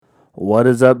What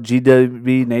is up,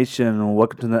 GWB Nation?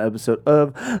 Welcome to the episode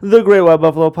of the Great White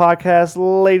Buffalo Podcast,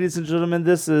 ladies and gentlemen.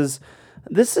 This is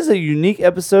a unique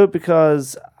episode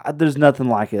because there's nothing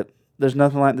like it. There's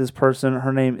nothing like this person.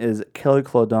 Her name is Kelly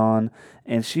Clodon,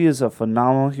 and she is a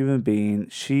phenomenal human being.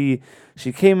 She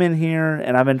came in here,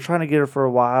 and I've been trying to get her for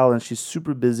a while, and she's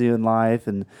super busy in life,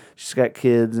 and she's got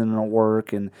kids and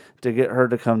work, and to get her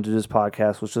to come to this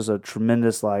podcast was just a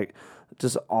tremendous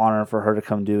just honor for her to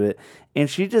come do it. And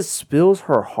she just spills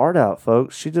her heart out,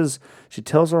 folks. She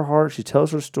tells her heart, she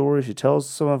tells her story, she tells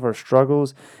some of her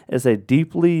struggles. It's a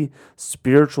deeply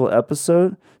spiritual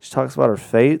episode. She talks about her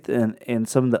faith and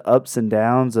some of the ups and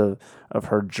downs of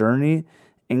her journey.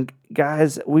 And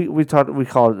guys, we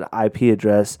call it the IP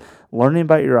address. Learning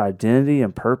about your identity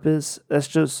and purpose, that's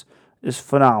just is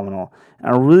phenomenal.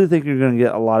 And I really think you're going to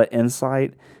get a lot of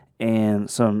insight and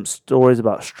some stories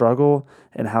about struggle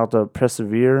and how to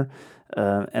persevere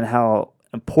and how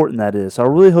important that is. So I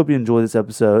really hope you enjoy this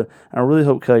episode. And I really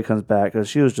hope Kelly comes back because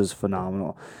she was just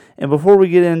phenomenal. And before we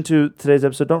get into today's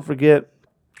episode, don't forget,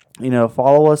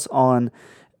 follow us on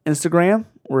Instagram.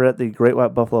 We're at the Great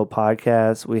White Buffalo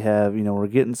Podcast. We have, we're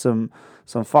getting some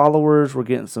followers. We're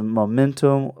getting some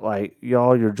momentum. Like,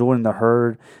 y'all, you're joining the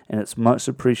herd, and it's much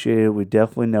appreciated. We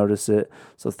definitely notice it.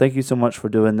 So thank you so much for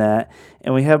doing that.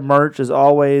 And we have merch, as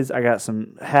always. I got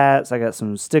some hats. I got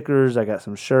some stickers. I got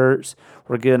some shirts.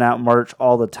 We're giving out merch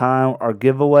all the time. Our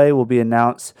giveaway will be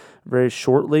announced very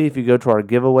shortly. If you go to our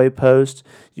giveaway post,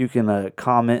 you can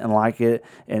comment and like it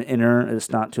and enter.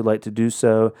 It's not too late to do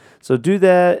so. So do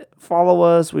that. Follow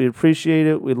us. We appreciate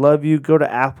it. We love you. Go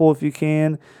to Apple if you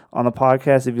can on the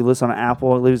podcast. If you listen on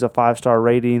Apple, it leaves a 5-star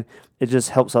rating. It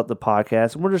just helps out the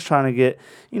podcast. And we're just trying to get,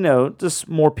 just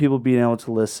more people being able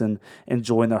to listen and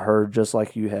join the herd just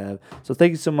like you have. So thank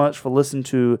you so much for listening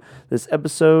to this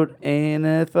episode. And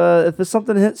if it's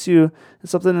something that hits you,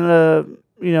 it's something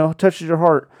that, touches your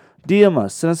heart, DM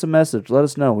us, send us a message, let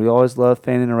us know. We always love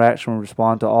fan interaction. We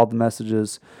respond to all the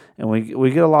messages, and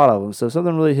we get a lot of them. So if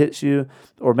something really hits you,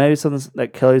 or maybe something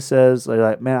that Kelly says,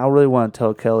 like, man, I really want to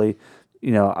tell Kelly,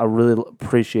 I really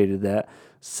appreciated that.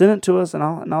 Send it to us, and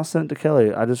I'll send it to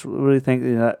Kelly. I just really think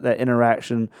that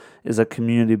interaction is a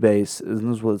community base, and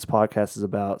this is what this podcast is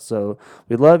about. So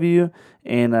we love you,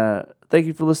 and thank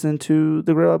you for listening to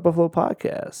the Great White Buffalo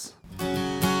Podcast.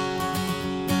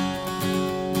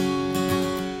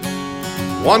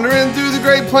 Wandering through the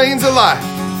great plains of life,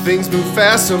 things move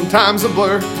fast, sometimes a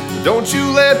blur. Don't you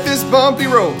let this bumpy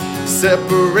road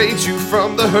separate you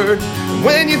from the herd. And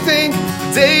when you think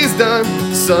the day is done,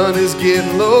 the sun is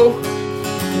getting low,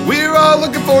 we're all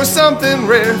looking for something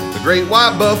rare. The Great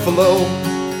White Buffalo,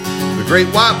 the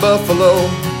Great White Buffalo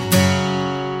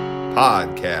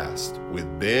Podcast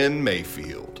with Ben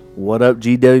Mayfield. What up,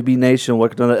 GWB Nation?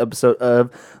 Welcome to another episode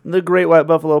of the Great White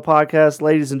Buffalo Podcast.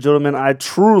 Ladies and gentlemen, I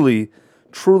truly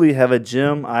have a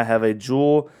gem. I have a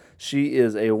jewel. She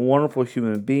is a wonderful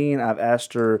human being. I've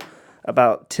asked her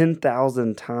about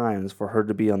 10,000 times for her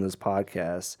to be on this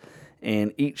podcast,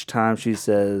 and each time she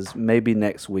says, maybe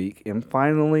next week. And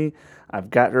finally,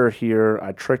 I've got her here.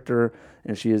 I tricked her,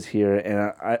 and she is here. And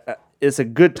I it's a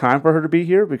good time for her to be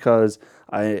here because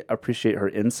I appreciate her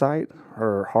insight,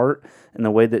 her heart, and the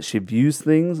way that she views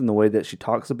things, and the way that she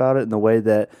talks about it, and the way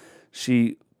that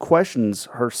she questions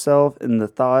herself and the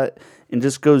thought and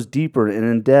just goes deeper and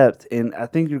in depth. And I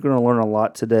think you're going to learn a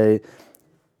lot today.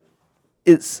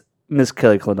 It's Miss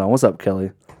Kelly Clodon. What's up,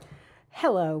 Kelly?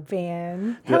 Hello,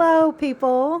 Ben. Hello,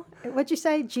 people. What'd you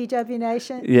say? GW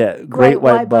Nation? Yeah, Great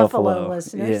White Buffalo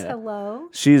listeners. Yeah. Hello.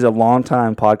 She's a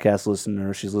longtime podcast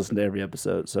listener. She's listened to every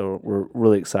episode, so we're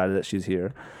really excited that she's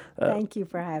here. Thank you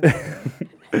for having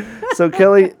me. So,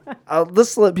 Kelly,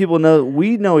 let's let people know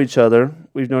we know each other.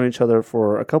 We've known each other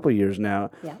for a couple of years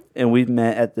now, and we've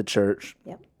met at the church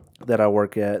that I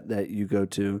work at, that you go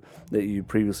to, that you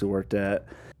previously worked at.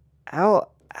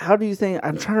 How do you think?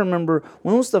 I'm trying to remember,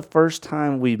 when was the first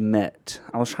time we met?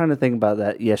 I was trying to think about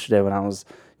that yesterday when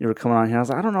you were coming on here. I was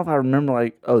like, I don't know if I remember,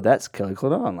 like, oh, that's Kelly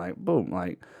Clodon, like,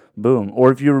 boom.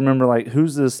 Or if you remember, like,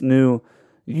 who's this new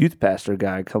youth pastor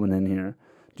guy coming in here?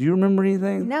 Do you remember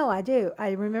anything? No, I do.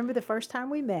 I remember the first time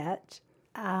we met.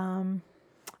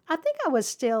 I think I was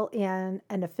still in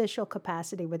an official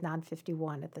capacity with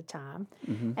 951 at the time.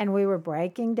 Mm-hmm. And we were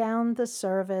breaking down the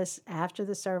service after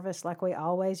the service like we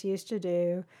always used to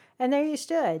do. And there you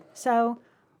stood. So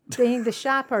being the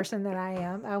shy person that I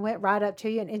am, I went right up to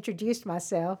you and introduced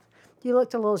myself. You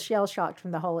looked a little shell-shocked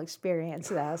from the whole experience,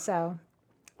 though. So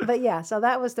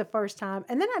that was the first time.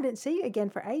 And then I didn't see you again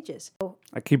for ages.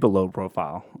 I keep a low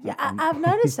profile. Yeah, I've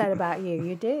noticed that about you.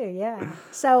 You do, yeah.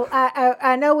 So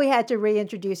I know we had to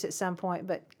reintroduce at some point,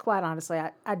 but quite honestly,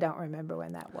 I don't remember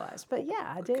when that was. But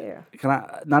yeah, I do. Can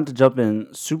I, not to jump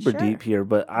in super Sure. deep here,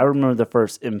 but I remember the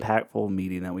first impactful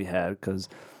meeting that we had because,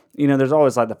 there's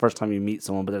always like the first time you meet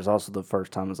someone, but there's also the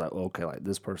first time it's like, well, okay, like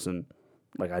this person,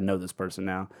 like I know this person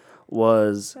now,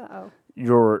 was Uh-oh.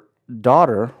 your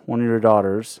daughter, one of your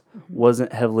daughters,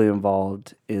 wasn't heavily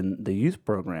involved in the youth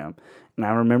program. And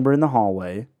I remember in the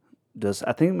hallway, just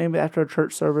I think maybe after a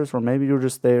church service, or maybe you were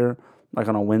just there like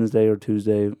on a Wednesday or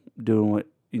Tuesday doing what,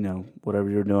 whatever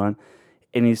you're doing.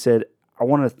 And he said, I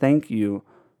want to thank you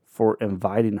for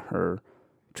inviting her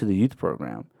to the youth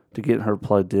program, to get her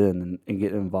plugged in and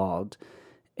get involved.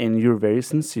 And you were very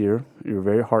sincere. You were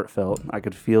very heartfelt. I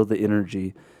could feel the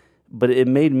energy. But it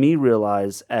made me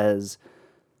realize as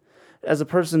a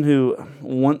person who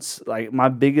wants, like, my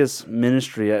biggest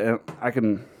ministry,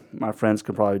 my friends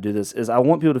could probably do this, is I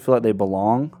want people to feel like they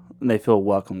belong and they feel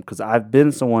welcome. Because I've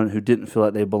been someone who didn't feel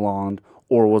like they belonged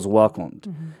or was welcomed.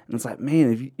 And it's like,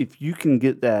 man, if you can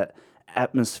get that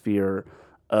atmosphere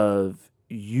of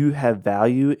you have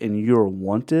value and you're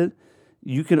wanted,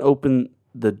 you can open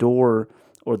the door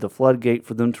or the floodgate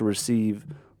for them to receive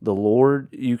the Lord.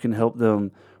 You can help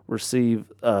them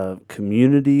receive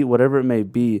community, whatever it may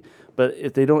be. But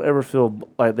if they don't ever feel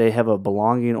like they have a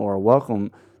belonging or a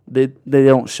welcome, they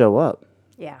don't show up.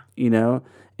 Yeah.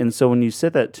 And so when you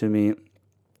said that to me,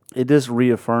 it just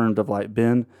reaffirmed of like,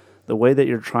 Ben, the way that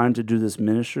you're trying to do this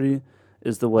ministry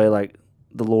is the way like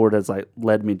the Lord has like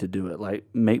led me to do it, like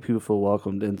make people feel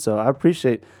welcomed. And so I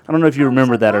appreciate, I don't know if you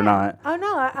remember that or not. Oh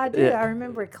no, I do. Yeah. I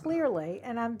remember it clearly.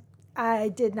 And I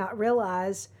did not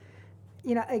realize,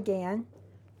 again,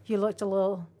 you looked a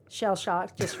little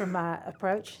shell-shocked just from my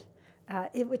approach,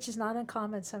 which is not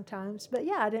uncommon sometimes. But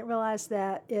yeah, I didn't realize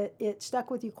that it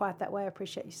stuck with you quite that way. I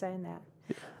appreciate you saying that.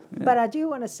 Yeah. But I do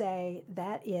want to say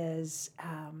that is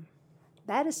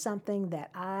something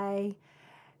that I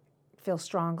feel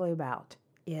strongly about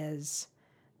is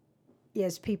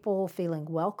people feeling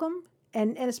welcome,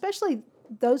 and especially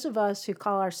those of us who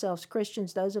call ourselves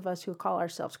Christians, those of us who call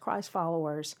ourselves Christ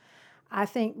followers. I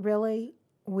think really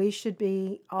we should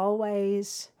be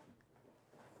always,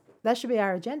 that should be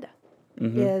our agenda,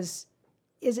 is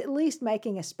at least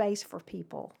making a space for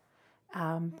people,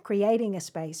 creating a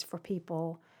space for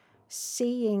people,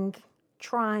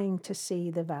 trying to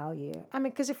see the value. I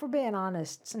mean, because if we're being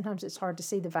honest, sometimes it's hard to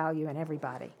see the value in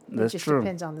everybody. That's it just true.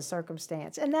 Depends on the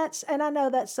circumstance. And I know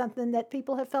that's something that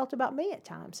people have felt about me at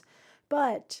times.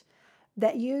 But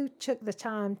that you took the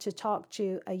time to talk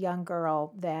to a young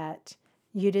girl that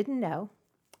you didn't know.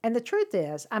 And the truth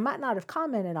is, I might not have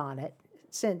commented on it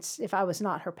since if I was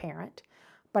not her parent,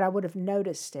 but I would have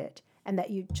noticed it. And that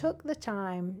you took the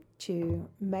time to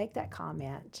make that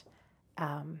comment,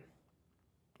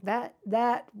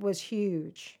 that was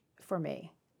huge for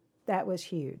me. That was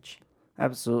huge.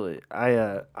 Absolutely.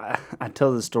 I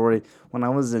tell this story. When I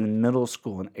was in middle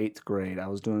school in 8th grade, I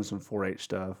was doing some 4-H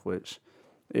stuff, which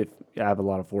I have a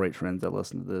lot of 4-H friends that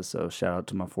listen to this, so shout out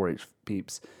to my 4-H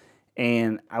peeps.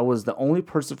 And I was the only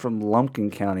person from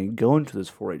Lumpkin County going to this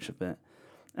 4-H event.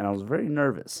 And I was very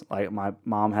nervous. Like, my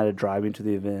mom had to drive me to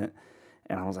the event,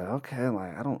 and I was like, okay,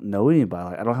 like, I don't know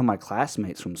anybody. Like, I don't have my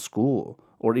classmates from school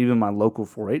or even my local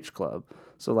 4-H club.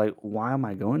 So, like, why am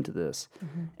I going to this?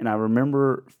 And I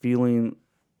remember feeling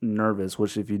nervous,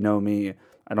 which if you know me,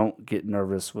 I don't get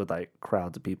nervous with, like,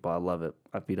 crowds of people. I love it.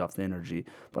 I feed off the energy.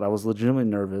 But I was legitimately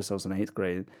nervous. I was in 8th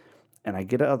grade. And I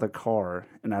get out of the car,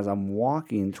 and as I'm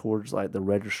walking towards, like, the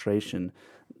registration,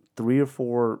 3 or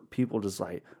 4 people just,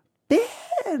 like, Ben!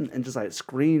 And just, like,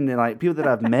 screamed. And, like, people that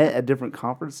I've met at different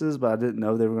conferences, but I didn't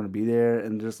know they were going to be there.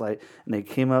 And just, like, and they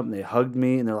came up and they hugged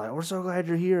me. And they're like, we're so glad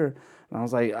you're here. And I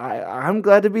was like, I'm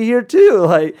glad to be here, too.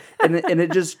 Like, and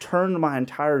it just turned my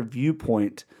entire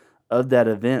viewpoint of that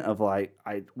event of, like,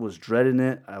 I was dreading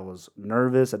it. I was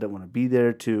nervous. I didn't want to be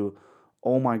there to,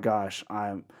 oh, my gosh,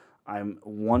 I'm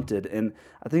wanted. And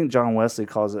I think John Wesley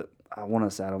calls it, I want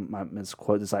to say, I might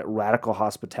misquote this, like radical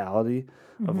hospitality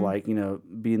of like,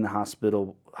 being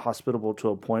hospitable to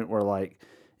a point where like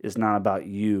it's not about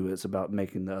you, it's about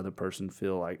making the other person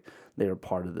feel like they are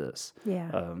part of this.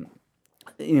 Yeah.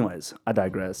 Anyways, I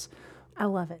digress. I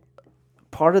love it.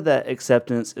 Part of that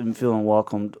acceptance and feeling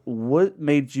welcomed, what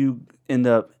made you end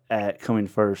up at Cumming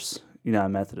First United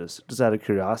Methodist? Just out of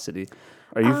curiosity.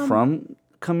 Are you from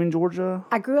Cumming, Georgia?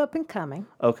 I grew up in Cumming.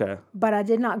 Okay. But I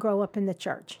did not grow up in the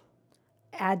church.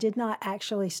 I did not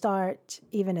actually start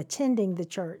even attending the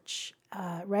church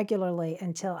regularly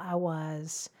until I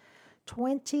was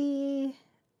 20,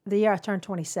 the year I turned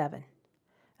 27.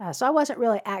 So I wasn't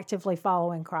really actively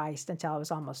following Christ until I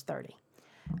was almost 30.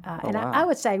 And wow. I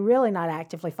would say really not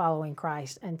actively following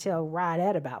Christ until right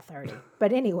at about 30.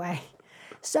 But anyway,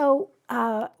 so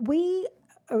we,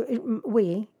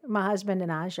 my husband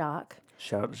and I, Jacques.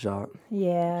 Shout out to Jacques.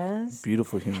 Yes.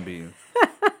 Beautiful human being.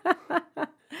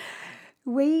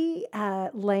 We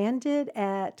landed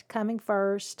at Coming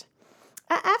First.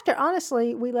 After,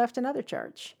 honestly, we left another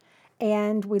church.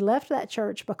 And we left that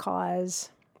church because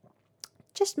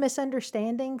just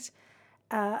misunderstandings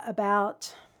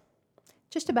about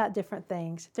different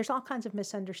things. There's all kinds of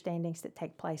misunderstandings that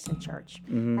take place in church.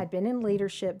 I'd been in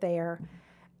leadership there,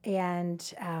 and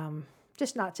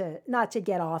just not to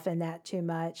get off in that too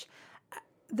much.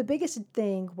 The biggest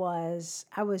thing was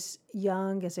I was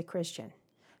young as a Christian.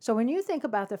 So when you think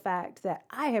about the fact that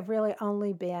I have really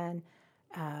only been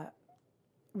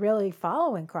really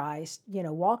following Christ,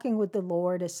 walking with the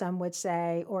Lord, as some would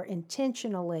say, or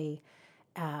intentionally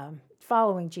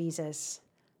following Jesus,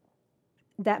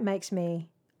 that makes me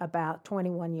about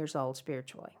 21 years old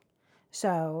spiritually.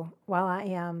 So while I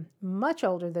am much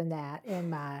older than that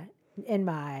in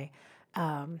my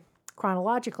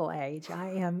chronological age, I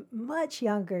am much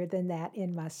younger than that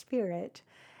in my spirit.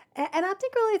 And I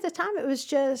think really at the time it was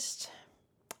just,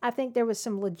 I think there was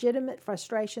some legitimate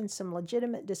frustration, some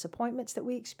legitimate disappointments that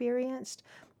we experienced.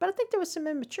 But I think there was some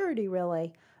immaturity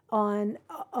really on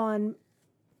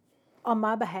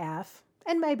my behalf,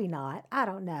 and maybe not, I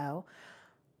don't know.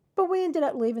 But we ended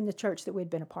up leaving the church that we'd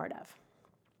been a part of.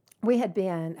 We had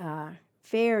been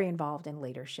very involved in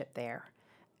leadership there.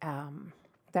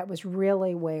 That was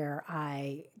really where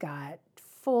I got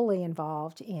fully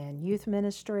involved in youth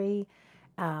ministry.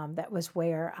 That was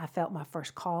where I felt my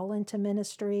first call into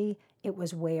ministry. It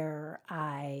was where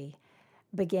I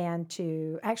began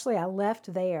to, actually I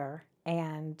left there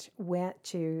and went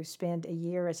to spend a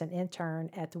year as an intern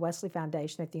at the Wesley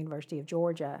Foundation at the University of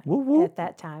Georgia at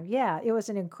that time. Yeah, it was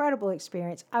an incredible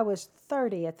experience. I was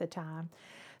 30 at the time.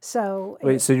 So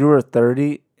so you were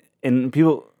 30, and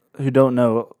people who don't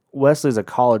know, Wesley's a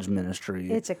college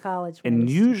ministry. It's a college and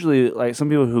ministry. usually, like some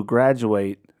people who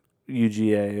graduate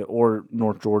UGA or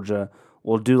North Georgia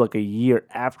will do like a year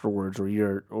afterwards,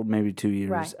 or maybe 2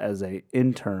 years as a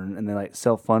intern, and they like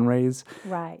self fundraise.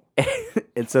 Right.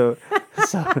 And so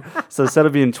instead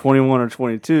of being 21 or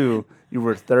 22, you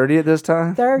were 30 at this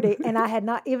time. 30, and I had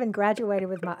not even graduated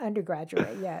with my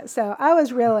undergraduate yet. So I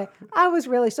was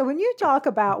really. So when you talk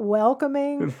about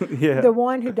welcoming the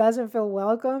one who doesn't feel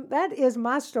welcome, that is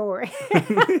my story.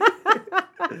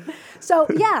 So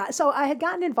I had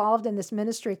gotten involved in this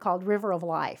ministry called River of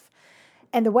Life.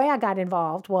 And the way I got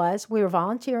involved was we were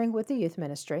volunteering with the youth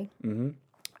ministry. Mm-hmm.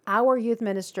 Our youth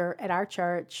minister at our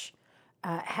church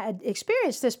had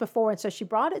experienced this before, and so she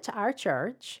brought it to our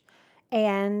church,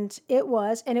 and it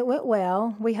went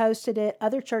well. We hosted it.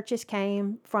 Other churches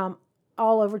came from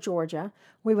all over Georgia.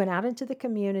 We went out into the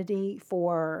community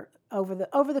for over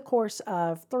the course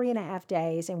of 3.5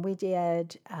 days, and we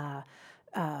did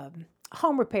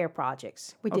home repair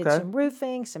projects. We did some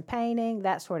roofing, some painting,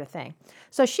 that sort of thing.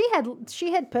 So she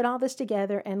had put all this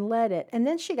together and led it. And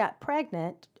then she got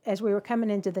pregnant as we were coming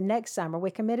into the next summer. We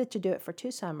committed to do it for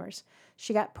 2 summers.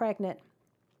 She got pregnant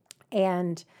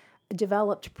and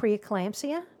developed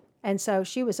preeclampsia. And so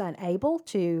she was unable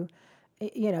to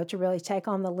really take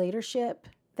on the leadership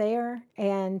there,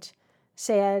 and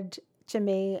said to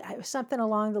me, it was something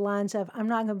along the lines of, I'm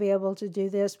not going to be able to do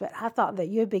this, but I thought that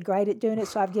you'd be great at doing it,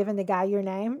 so I've given the guy your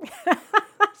name.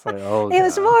 It's like, it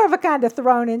was more of a kind of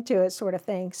thrown into it sort of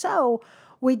thing. So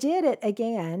we did it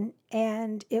again,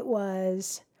 and it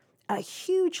was a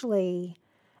hugely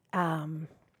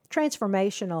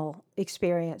transformational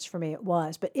experience for me. It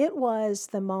was. But it was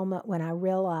the moment when I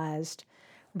realized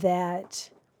that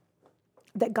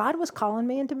God was calling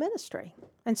me into ministry.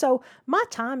 And so my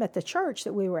time at the church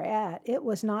that we were at, it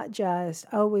was not just,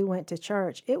 we went to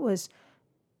church. It was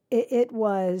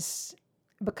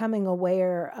becoming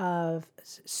aware of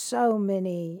so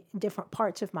many different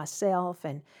parts of myself,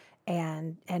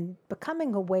 and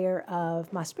becoming aware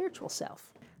of my spiritual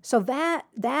self. So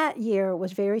that year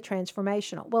was very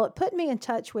transformational. Well, it put me in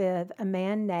touch with a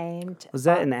man named... Was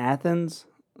that in Athens?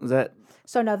 Was that...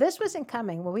 So no, this was in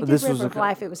Cumming. When we did River of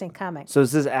Life, it was in Cumming. So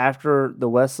is this after the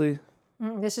Wesley?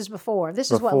 This is before.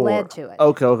 This is what led to it.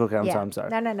 Okay. I'm sorry.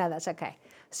 No, that's okay.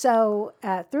 So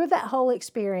through that whole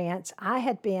experience, I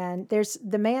had been, there's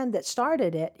the man that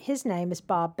started it, his name is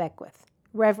Bob Beckwith,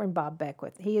 Reverend Bob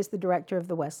Beckwith. He is the director of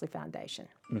the Wesley Foundation.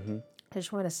 Mm-hmm. I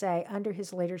just want to say, under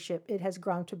his leadership, it has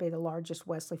grown to be the largest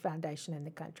Wesley Foundation in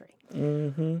the country.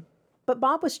 Mm-hmm. But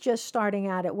Bob was just starting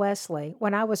out at Wesley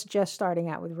when I was just starting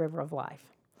out with River of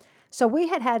Life. So we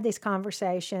had these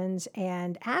conversations,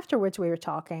 and afterwards we were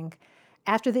talking.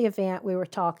 After the event, we were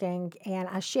talking, and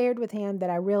I shared with him that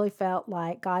I really felt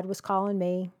like God was calling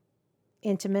me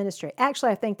into ministry.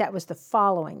 Actually, I think that was the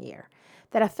following year,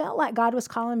 that I felt like God was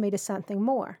calling me to something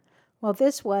more. Well,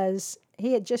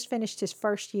 he had just finished his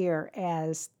first year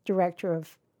as director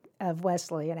of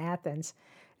Wesley in Athens.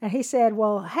 And he said,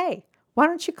 well, hey, why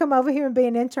don't you come over here and be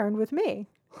an intern with me?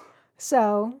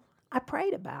 So I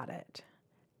prayed about it,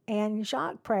 and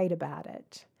Jacques prayed about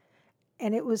it.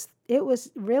 And it was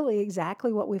really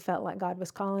exactly what we felt like God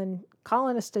was calling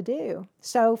us to do.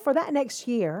 So for that next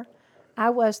year,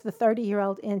 I was the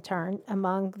 30-year-old intern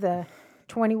among the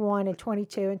 21 and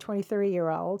 22 and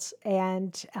 23-year-olds,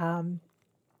 and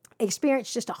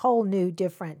experienced just a whole new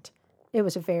it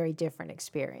was a very different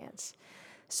experience.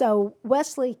 So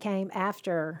Wesley came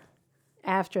after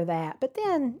that. But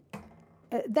then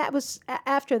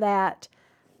after that,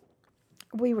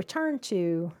 I returned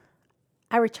to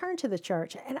the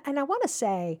church. And I want to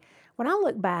say, when I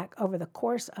look back over the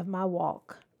course of my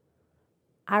walk,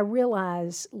 I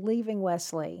realized leaving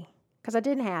Wesley, because I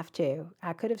didn't have to,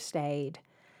 I could have stayed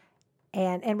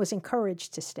and was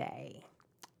encouraged to stay.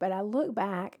 But I look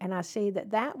back and I see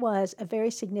that was a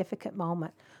very significant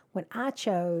moment when I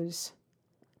chose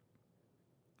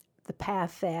the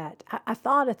path that I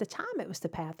thought at the time it was the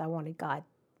path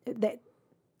that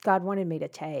God wanted me to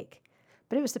take.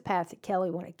 But it was the path that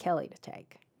Kelly wanted Kelly to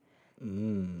take.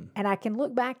 And I can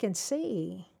look back and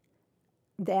see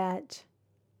that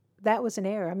was an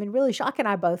error. I mean, really, Jacques and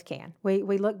I both can. We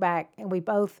look back and we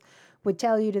both would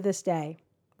tell you to this day,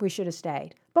 we should have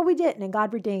stayed. But we didn't, and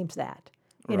God redeems that.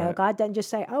 You know, God doesn't just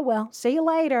say, oh, well, see you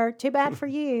later. Too bad for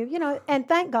you. You know, and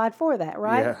thank God for that,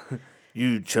 right? Yeah.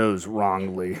 You chose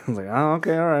wrongly. I was like, oh,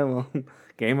 okay, all right, well,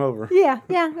 game over. Yeah,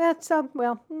 that's,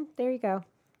 there you go.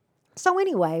 So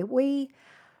anyway, we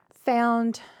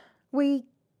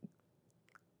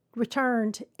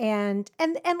returned, and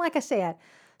like I said,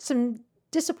 some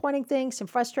disappointing things, some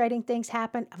frustrating things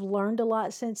happened. I've learned a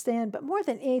lot since then, but more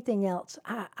than anything else,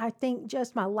 I think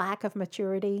just my lack of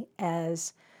maturity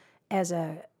as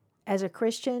a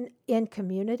Christian in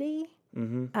community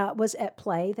was at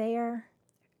play there,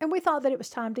 and we thought that it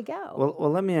was time to go. Well,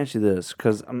 let me ask you this,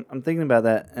 because I'm thinking about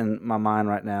that in my mind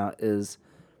right now. Is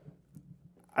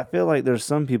I feel like there's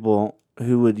some people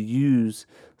who would use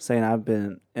saying I've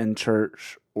been in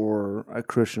church or a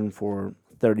Christian for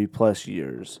 30 plus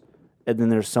years, and then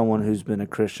there's someone who's been a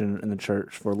Christian in the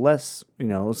church for less,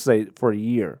 let's say for a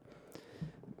year.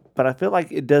 But I feel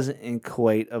like it doesn't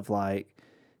equate of like,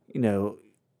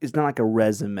 it's not like a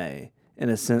resume in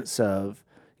a sense of,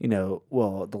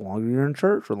 well, the longer you're in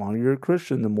church, the longer you're a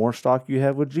Christian, the more stock you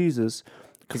have with Jesus.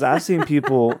 Because I've seen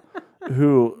people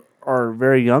who are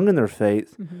very young in their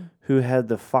faith who had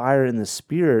the fire and the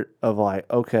spirit of like,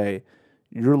 okay,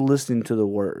 you're listening to the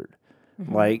word.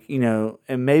 Like,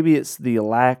 and maybe it's the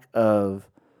lack of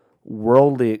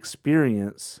worldly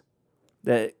experience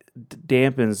that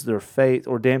dampens their faith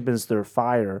or dampens their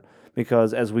fire,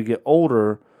 because as we get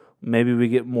older, maybe we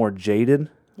get more jaded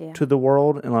to the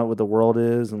world and like what the world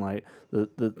is and like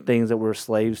the things that we're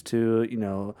slaves to,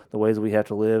 the ways that we have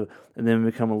to live, and then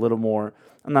become a little more,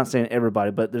 I'm not saying everybody,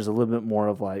 but there's a little bit more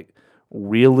of like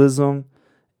realism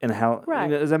and how,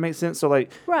 does that make sense? So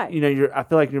like, I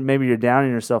feel like you're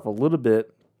downing yourself a little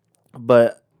bit,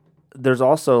 but there's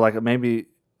also like maybe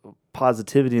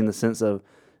positivity in the sense of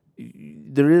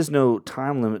there is no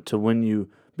time limit to when you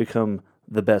become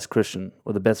the best Christian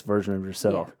or the best version of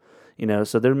yourself.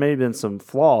 So there may have been some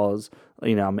flaws.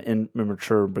 I'm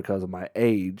immature because of my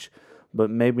age, but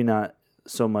maybe not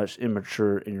so much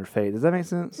immature in your faith. Does that make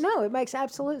sense? No, it makes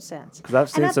absolute sense. Because I've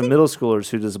seen some middle schoolers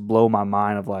who just blow my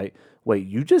mind of like, wait,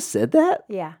 you just said that?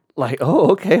 Yeah. Like,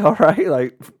 oh, okay, all right.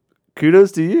 Like,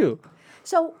 kudos to you.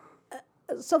 So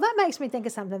that makes me think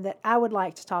of something that I would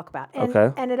like to talk about. And,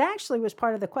 and it actually was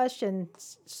part of the question,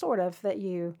 sort of, that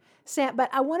you sent. But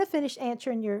I want to finish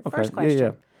answering your first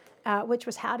question, which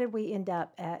was how did we end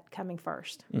up at Coming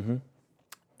First?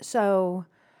 So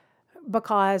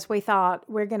because we thought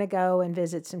we're going to go and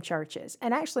visit some churches.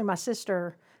 And actually my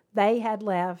sister, they had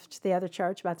left the other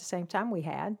church about the same time we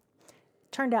had.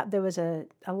 Turned out there was a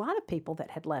lot of people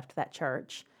that had left that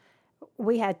church.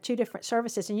 We had 2 different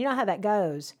services, and you know how that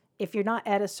goes. If you're not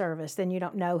at a service, then you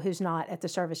don't know who's not at the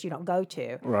service you don't go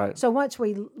to. Right. So once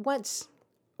we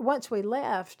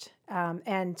left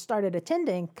and started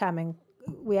attending Coming,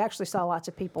 we actually saw lots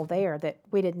of people there that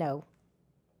we didn't know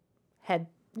had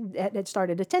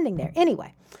started attending there.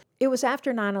 Anyway, it was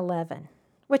after 9/11.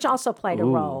 which also played a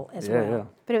Ooh, role as yeah, well. yeah.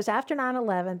 But it was after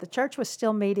 9/11. The church was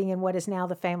still meeting in what is now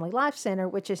the Family Life Center,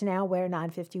 which is now where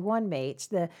 951 meets.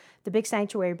 The big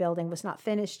sanctuary building was not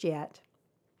finished yet.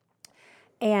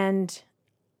 And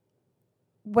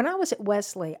when I was at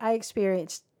Wesley, I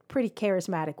experienced pretty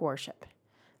charismatic worship.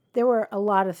 There were a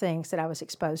lot of things that I was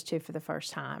exposed to for the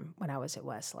first time when I was at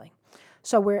Wesley.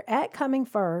 So we're at Coming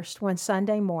First one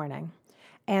Sunday morning,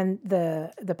 and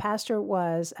the pastor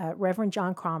was Reverend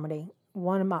John Cromarty,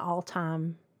 one of my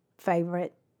all-time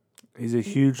favorite. He's a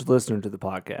huge listener to the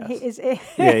podcast. He is,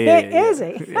 Yeah. is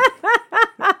he?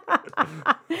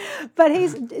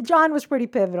 But John was pretty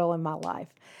pivotal in my life.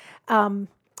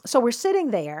 So we're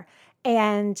sitting there,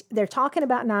 and they're talking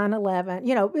about 9/11.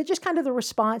 You know, just kind of the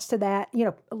response to that. You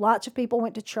know, lots of people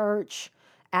went to church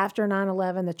after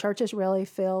 9/11. The church is really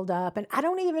filled up, and I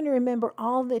don't even remember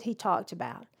all that he talked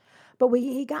about. But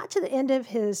he got to the end of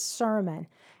his sermon,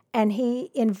 and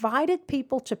he invited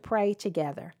people to pray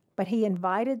together. But he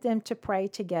invited them to pray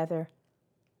together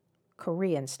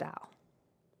Korean style.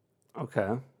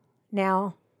 Okay.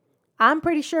 Now, I'm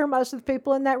pretty sure most of the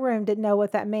people in that room didn't know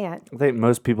what that meant. I think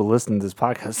most people listening to this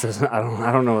podcast doesn't.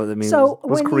 I don't know what that means. So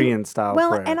What's Korean style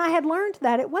well, prayer? and I had learned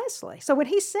that at Wesley. So when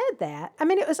he said that, I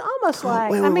mean, it was almost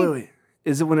like wait.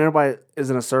 Is it when everybody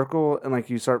is in a circle and like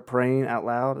you start praying out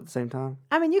loud at the same time?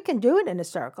 I mean, you can do it in a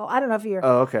circle. I don't know if you're.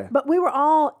 Oh, okay. But we were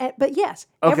all. But yes,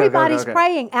 Okay, everybody's okay.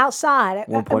 praying outside.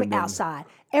 One point being. outside.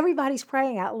 Everybody's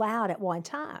praying out loud at one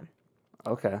time.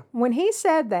 Okay. When he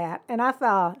said that, and I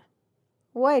thought,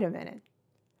 wait a minute,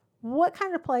 what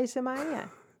kind of place am I in?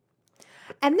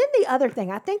 And then the other thing,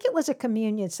 I think it was a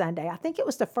communion Sunday. I think it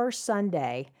was the first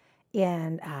Sunday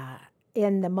in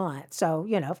the month. So,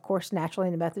 you know, of course, naturally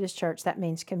in the Methodist Church, that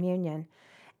means communion.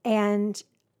 And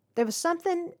there was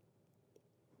something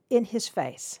in his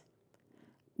face.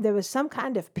 There was some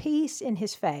kind of peace in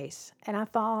his face. And I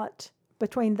thought,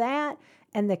 between that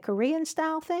and the Korean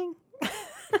style thing,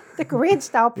 the Korean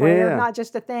style prayer, Yeah. not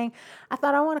just a thing, I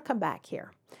thought, I want to come back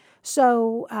here.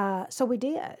 So we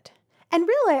did. And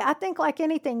really, I think like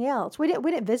anything else, we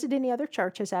didn't visit any other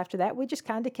churches after that. We just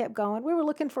kind of kept going. We were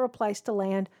looking for a place to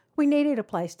land. We needed a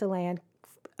place to land.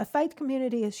 A faith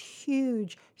community is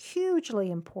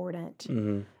hugely important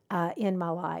in my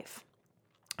life.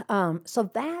 So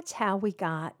that's how we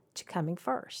got to Coming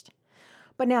First.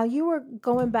 But now you were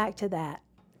going back to that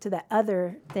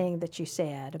other thing that you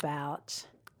said about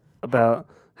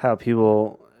how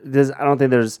people. I don't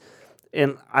think there's,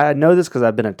 and I know this because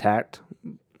I've been attacked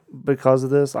because of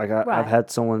this. Like Right. I've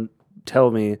had someone tell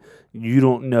me, you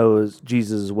don't know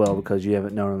Jesus as well because you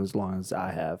haven't known him as long as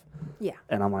I have. Yeah.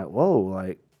 And I'm like, whoa,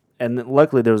 like, and then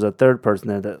luckily there was a third person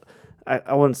there that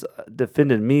I once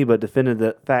defended me, but defended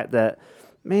the fact that,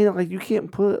 man, like you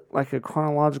can't put like a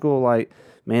chronological, like,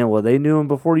 man, well, they knew him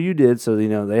before you did, so, you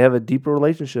know, they have a deeper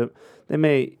relationship. They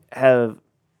may have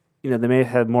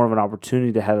more of an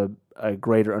opportunity to have a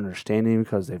greater understanding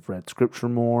because they've read scripture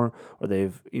more, or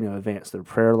they've, you know, advanced their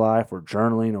prayer life or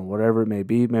journaling or whatever it may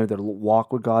be. Maybe their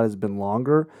walk with God has been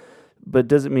longer, but it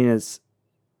doesn't mean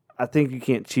I think you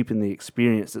can't cheapen the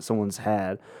experience that someone's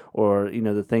had, or, you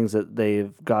know, the things that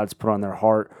God's put on their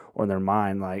heart or in their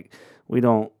mind. Like, we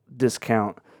don't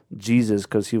discount Jesus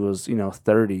because he was, you know,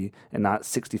 30 and not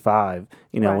 65,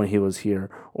 you know, Right. when he was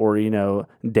here. Or, you know,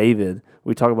 David.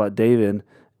 We talk about David.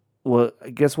 Well,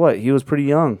 guess what? He was pretty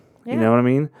young. Yeah. You know what I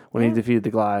mean? When Yeah. he defeated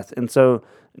the Goliath. And so,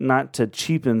 not to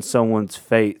cheapen someone's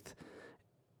faith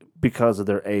because of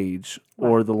their age,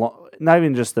 or not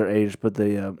even just their age, but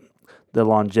the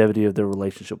longevity of their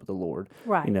relationship with the Lord.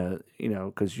 Right. You know,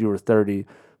 because you were 30,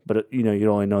 but you know, you'd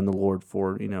only known the Lord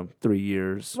for, you know, 3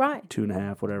 years, Right.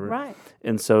 2.5, whatever. Right.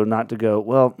 And so, not to go,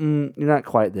 well, you're not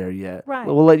quite there yet. Right.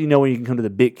 We'll let you know when you can come to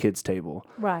the big kids table.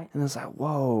 Right. And it's like,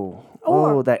 whoa,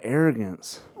 Or- that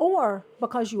arrogance. Or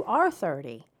because you are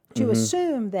 30, to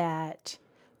assume that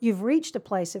you've reached a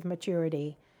place of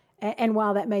maturity. And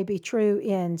while that may be true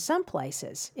in some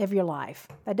places of your life,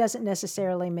 that doesn't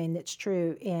necessarily mean it's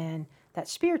true in that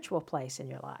spiritual place in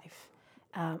your life.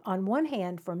 On one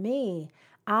hand, for me,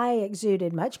 I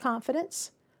exuded much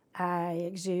confidence. I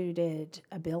exuded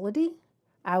ability.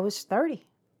 I was 30.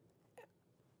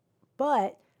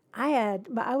 But I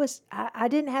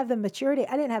didn't have the maturity.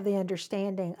 I didn't have the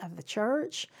understanding of the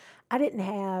church.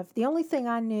 The only thing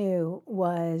I knew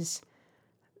was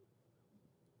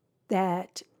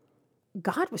that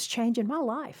God was changing my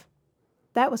life.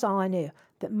 That was all I knew,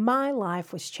 that my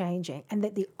life was changing, and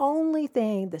that the only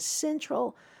thing, the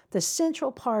central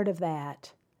part of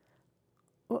that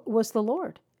was the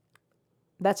Lord.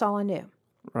 That's all I knew.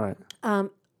 Right.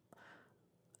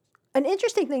 an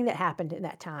interesting thing that happened in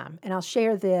that time, and I'll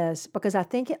share this because I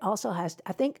think it also has,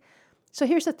 so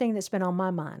here's the thing that's been on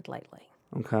my mind lately.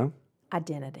 Okay.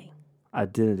 Identity.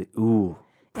 Identity. Ooh,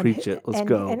 preach it. Let's and-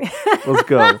 go. and- Let's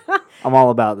go. I'm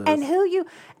all about this. And who you,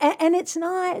 and it's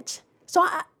not,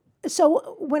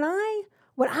 so when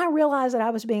I realized that I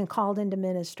was being called into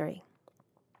ministry,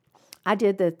 I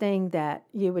did the thing that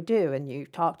you would do, and you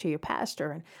talk to your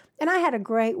pastor. And I had a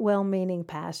great, well-meaning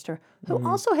pastor who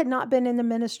also had not been in the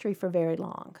ministry for very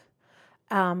long.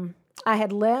 I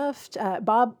had left.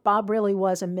 Bob really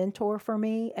was a mentor for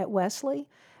me at Wesley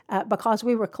because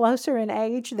we were closer in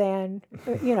age than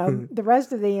the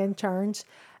rest of the interns.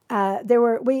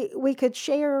 We could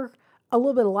share a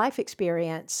little bit of life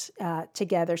experience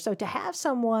together. So to have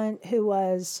someone who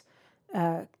was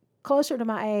closer to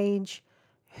my age,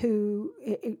 who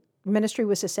ministry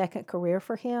was a second career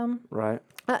for him. Right.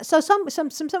 So some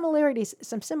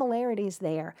similarities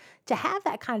there. To have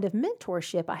that kind of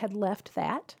mentorship, I had left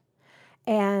that,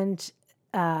 and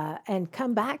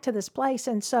come back to this place.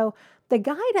 And so the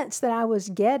guidance that I was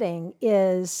getting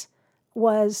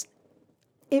was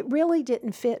it really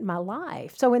didn't fit my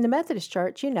life. So in the Methodist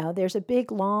Church, there's a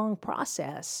big, long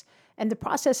process. And the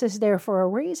process is there for a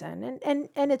reason. And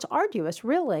it's arduous,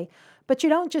 really. But you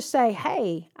don't just say,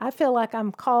 hey, I feel like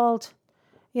I'm called,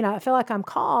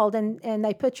 and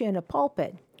they put you in a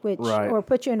pulpit, or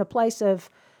put you in a place of,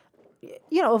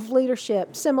 of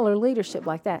leadership, similar leadership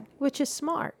like that, which is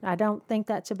smart. I don't think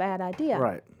that's a bad idea.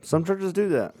 Right. Some churches do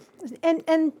that. And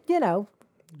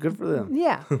Good for them.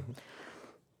 yeah.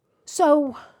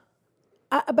 So,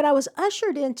 but I was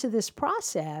ushered into this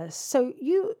process. So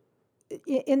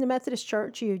in the Methodist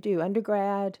Church, you do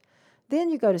undergrad, then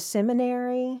you go to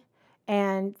seminary,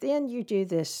 and then you do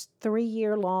this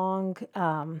 3-year-long,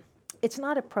 it's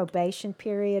not a probation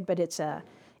period, but it's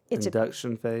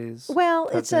Induction phase. Well,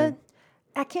 thing.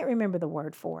 I can't remember the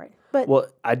word for it. But Well,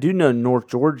 I do know North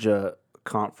Georgia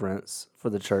Conference for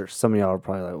the church. Some of y'all are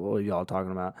probably like, what are y'all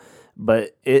talking about?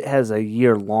 But it has a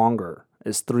year longer.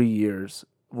 It's 3 years,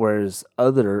 whereas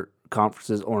other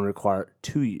conferences only require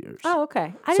 2 years. Oh,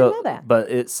 okay. I didn't know that. But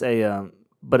it's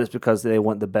it's because they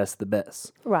want the best of the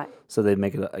best. Right. So they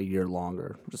make it a year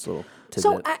longer. Just a little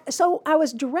tidbit. So I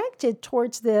was directed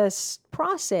towards this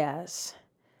process,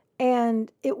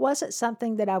 and it wasn't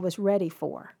something that I was ready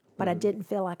for, but I didn't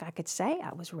feel like I could say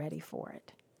I was ready for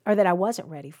it, or that I wasn't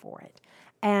ready for it.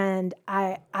 And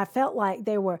I felt like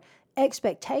there were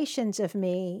expectations of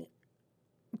me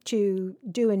to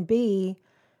do and be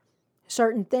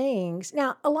certain things.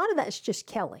 Now, a lot of that's just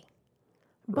Kelly.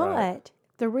 But Right.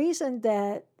 the reason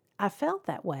that I felt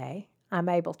that way, I'm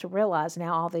able to realize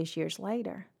now all these years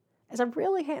later, is I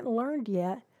really hadn't learned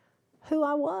yet who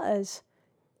I was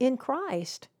in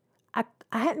Christ. I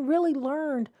hadn't really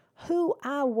learned who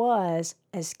I was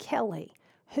as Kelly,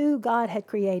 who God had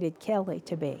created Kelly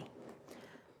to be.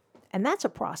 And that's a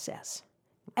process.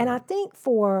 And I think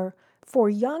for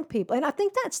young people, and I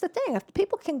think that's the thing, if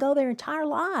people can go their entire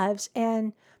lives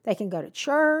and they can go to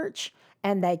church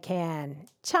and they can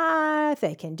tithe,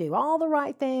 they can do all the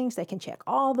right things, they can check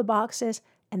all the boxes,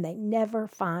 and they never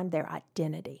find their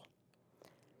identity.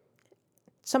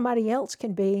 Somebody else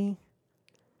can be,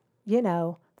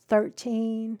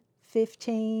 13,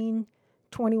 15,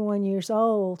 21 years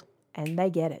old, and they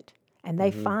get it, and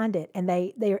they find it, and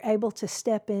they are able to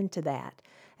step into that.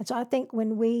 And so I think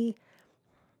once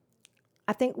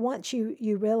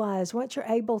you realize, once you're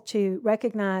able to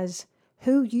recognize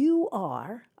who you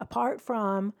are, apart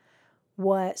from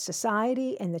what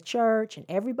society and the church and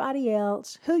everybody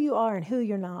else, who you are and who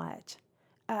you're not.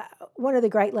 One of the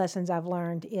great lessons I've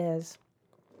learned is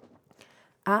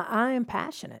I am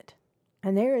passionate,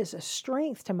 and there is a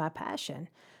strength to my passion.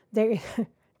 There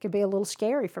could be a little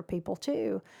scary for people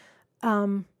too,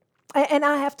 and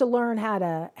I have to learn how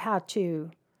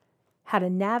to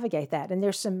navigate that. And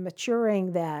there's some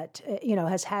maturing that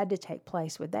has had to take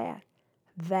place with that.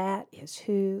 That is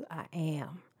who I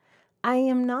am. I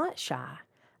am not shy.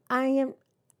 I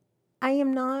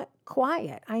am not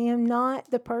quiet. I am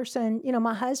not the person,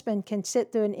 my husband can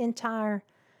sit through an entire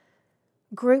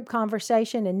group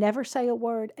conversation and never say a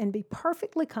word and be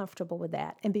perfectly comfortable with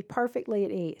that and be perfectly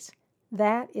at ease.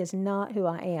 That is not who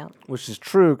I am. Which is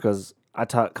true because I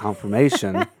taught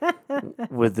confirmation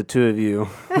with the two of you.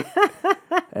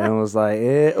 And was like,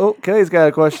 Kelly's got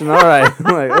a question. All right.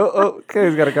 I'm like,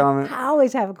 Kelly's got a comment. I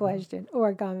always have a question or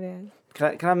a comment.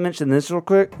 Can I mention this real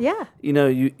quick? Yeah.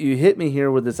 You hit me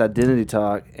here with this identity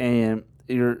talk, and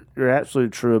you're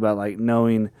absolutely true about like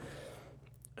knowing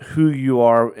who you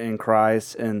are in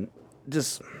Christ. And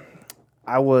just,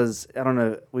 I don't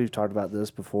know, we've talked about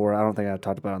this before. I don't think I've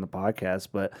talked about it on the podcast,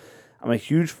 but I'm a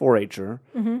huge 4-H'er.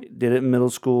 Did it in middle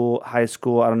school, high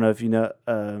school. I don't know if you know,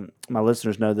 my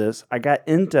listeners know this. I got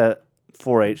into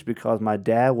 4-H because my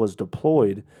dad was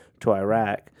deployed to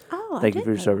Iraq. Oh, Thank you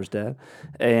for your service, Dad.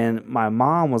 And my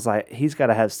mom was like, he's got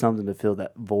to have something to fill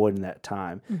that void in that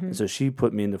time. And so she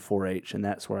put me into 4-H, and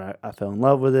that's where I fell in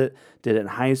love with it. Did it in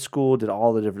high school, did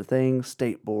all the different things,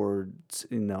 state boards,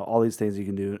 all these things you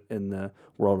can do in the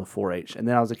world of 4-H. And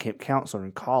then I was a camp counselor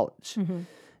in college.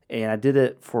 And I did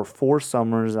it for 4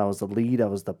 summers. I was the lead. I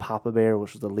was the Papa Bear,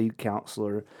 which was the lead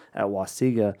counselor at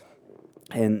Wausiga.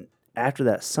 And after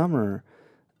that summer,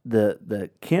 the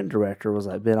camp director was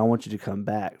like, Ben, I want you to come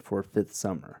back for a 5th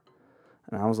summer.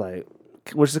 And I was like,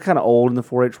 which is kind of old in the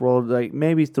 4-H world, like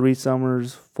maybe 3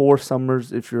 summers, 4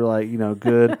 summers if you're like,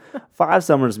 good. 5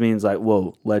 summers means like,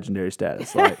 whoa, legendary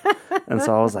status. Like, and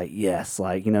so I was like, yes,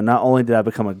 like, not only did I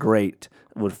become a great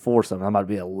with 4 summers, I'm about to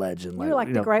be a legend. You're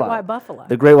like the Great White Buffalo.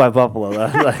 The Great White Buffalo.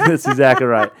 That's exactly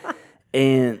right.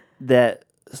 And that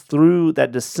through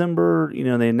that December,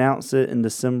 they announced it in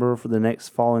December for the next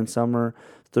following summer,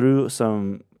 through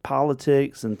some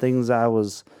politics and things I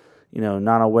was,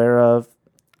 not aware of,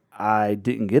 I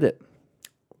didn't get it.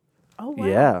 Oh, wow.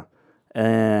 Yeah.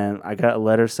 And I got a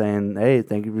letter saying, hey,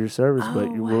 thank you for your service,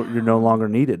 but you're no longer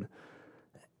needed.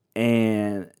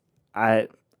 And I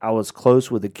was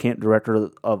close with the camp director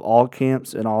of all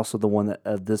camps and also the one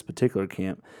of this particular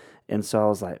camp. And so I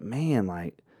was like, man,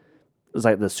 like, it was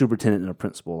like the superintendent and the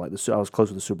principal. Like I was close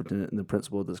with the superintendent and the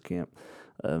principal of this camp,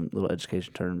 little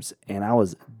education terms, and I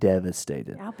was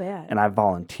devastated. I'll bet. And I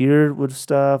volunteered with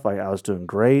stuff. Like I was doing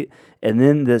great. And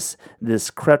then this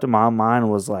crept in my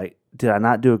mind was like, did I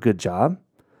not do a good job?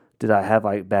 Did I have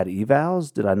like bad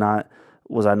evals?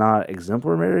 Was I not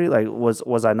exemplary? Like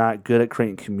was I not good at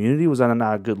creating community? Was I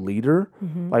not a good leader?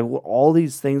 Like all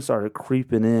these things started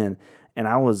creeping in, and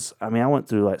I went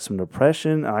through like some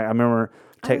depression. I remember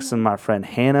texting my friend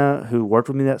Hannah, who worked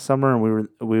with me that summer, and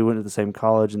we went to the same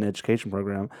college in the education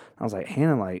program. I was like,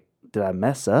 Hannah, like, did I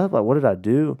mess up? Like, what did I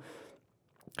do?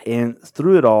 And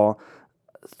through it all,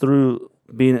 through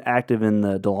being active in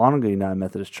the Dahlonega United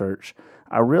Methodist Church,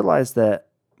 I realized that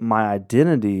my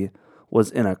identity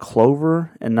was in a clover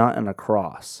and not in a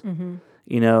cross.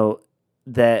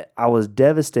 That I was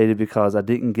devastated because I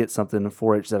didn't get something in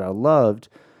 4-H that I loved,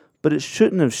 but it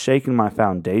shouldn't have shaken my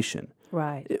foundation.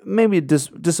 Right. It maybe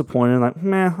disappointed, like,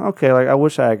 meh, okay, like I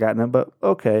wish I had gotten it, but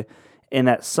okay. And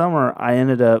that summer, I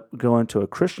ended up going to a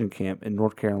Christian camp in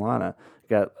North Carolina.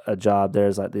 Got a job there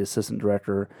as like the assistant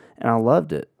director, and I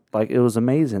loved it. Like it was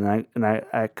amazing. And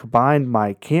I combined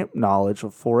my camp knowledge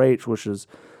of 4-H, which is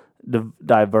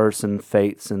diverse in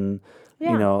faiths and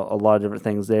a lot of different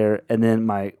things there, and then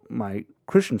my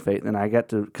Christian faith, and I got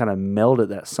to kind of meld it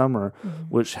that summer,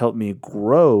 which helped me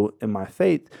grow in my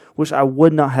faith, which I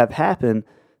would not have happened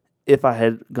if I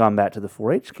had gone back to the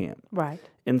 4-H camp. Right.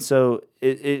 And so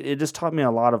it just taught me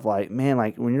a lot of like, man,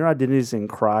 like when your identity is in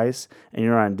Christ and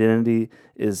your identity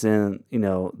is in,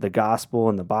 the gospel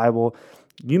and the Bible,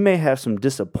 you may have some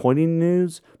disappointing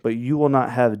news, but you will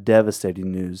not have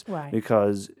devastating news. Right.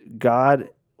 Because God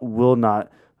will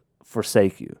not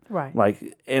forsake you. Right.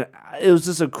 Like, and it was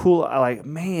just a cool,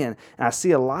 man, and I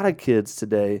see a lot of kids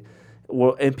today,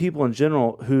 and people in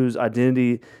general, whose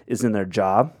identity is in their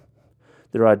job,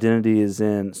 their identity is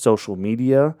in social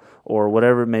media, or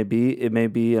whatever it may be. It may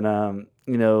be in,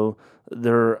 the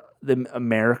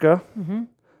America.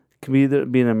 Can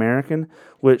be an American,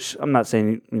 which I'm not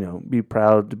saying, be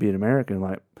proud to be an American,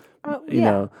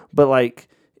 but like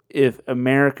if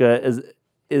America is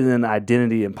an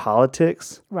identity in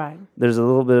politics, right? There's a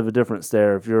little bit of a difference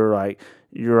there. If you're like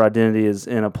your identity is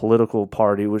in a political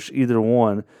party, which either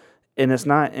one, and it's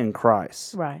not in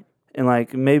Christ, right? And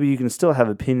like maybe you can still have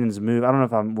opinions move. I don't know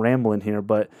if I'm rambling here,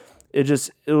 but it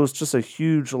was just a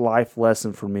huge life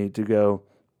lesson for me to go.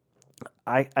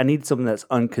 I need something that's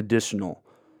unconditional.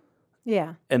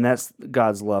 Yeah. And that's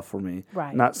God's love for me.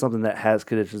 Right. Not something that has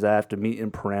conditions that I have to meet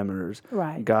in parameters.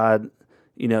 Right. God,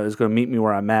 is going to meet me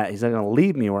where I'm at. He's not going to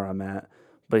leave me where I'm at,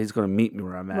 but he's going to meet me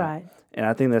where I'm at. Right. And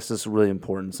I think that's just really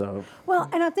important. So. Well,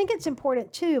 and I think it's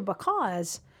important too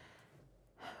because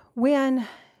when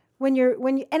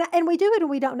you and we do it and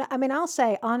we don't know. I mean, I'll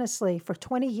say honestly, for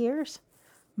 20 years,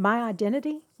 my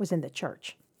identity was in the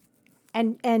church.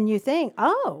 And you think,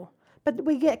 but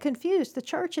we get confused. The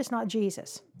church is not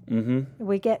Jesus.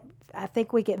 Mm-hmm. I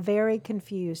think we get very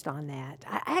confused on that.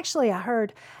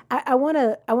 I want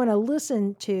to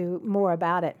listen to more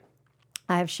about it.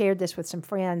 I have shared this with some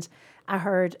friends. I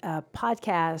heard a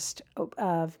podcast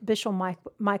of Bishop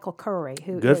Michael Curry,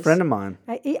 who Good is, friend of mine.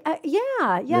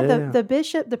 the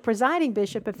bishop, the presiding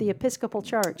bishop of the Episcopal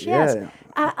Church. Yes, Yeah.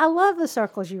 I love the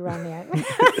circles you run there.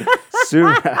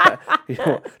 Soon,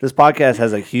 this podcast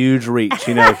has a huge reach,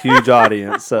 a huge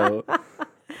audience. So,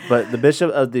 but the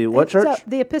bishop of the what church? So,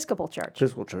 the Episcopal Church.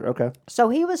 Episcopal Church. Okay. So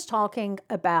he was talking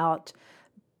about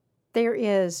there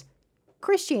is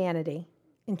Christianity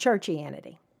and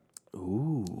churchianity.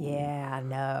 Ooh. Yeah, I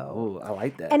know. Oh, I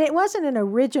like that. And it wasn't an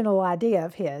original idea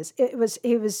of his. It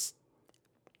was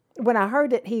when I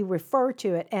heard it, he referred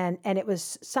to it, and it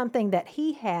was something that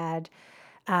he had,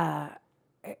 that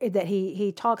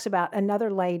he talks about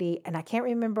another lady, and I can't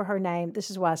remember her name.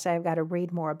 This is why I say I've got to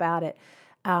read more about it.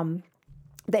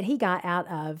 That he got out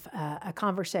of a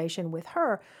conversation with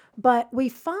her. But we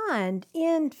find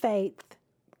in faith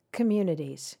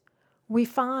communities, we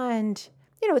find,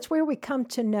 it's where we come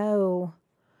to know,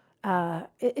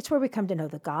 it's where we come to know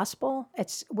the gospel.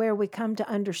 It's where we come to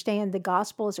understand the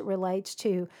gospel as it relates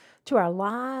to our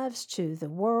lives, to the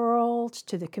world,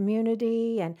 to the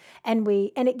community, and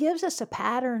it gives us a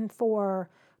pattern for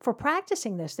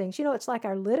practicing those things. It's like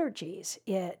our liturgies.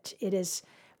 It is,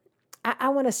 I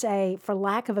want to say, for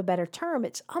lack of a better term,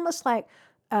 it's almost like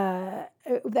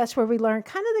that's where we learn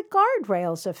kind of the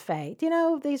guardrails of faith.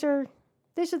 These are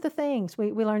the things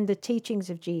we learn, the teachings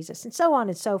of Jesus, and so on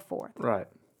and so forth. Right.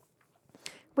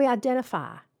 We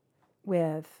identify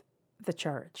with the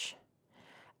church.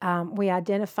 We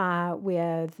identify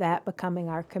with that becoming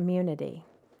our community.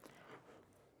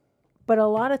 But a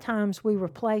lot of times we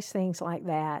replace things like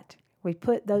that. We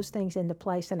put those things into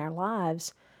place in our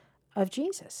lives of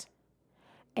Jesus.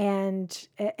 And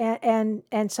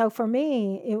so for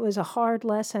me, it was a hard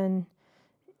lesson.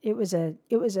 It was a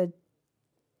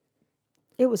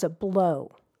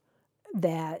blow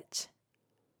that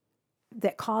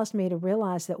caused me to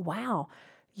realize that, wow,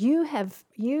 you have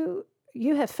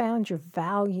found your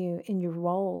value in your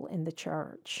role in the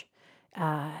church.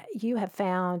 You have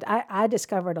found, I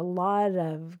discovered a lot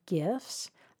of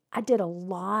gifts. I did a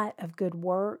lot of good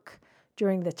work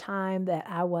during the time that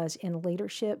I was in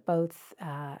leadership, both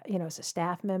as a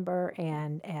staff member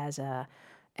and as a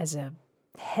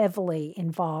heavily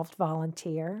involved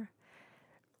volunteer.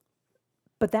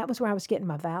 But that was where I was getting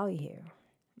my value.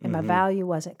 And my value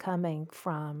wasn't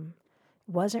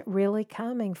really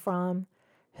coming from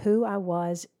who I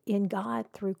was in God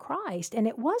through Christ. And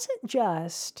it wasn't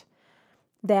just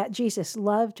that Jesus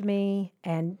loved me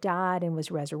and died and was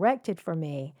resurrected for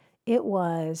me. It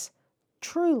was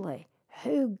truly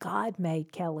who God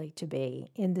made Kelly to be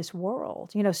in this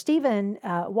world. Stephen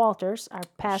Walters, our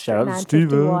pastor at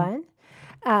 951,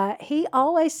 he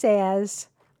always says,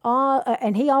 I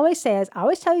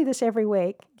always tell you this every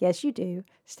week. Yes, you do,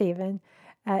 Stephen.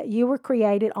 You were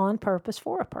created on purpose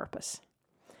for a purpose.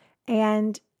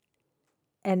 And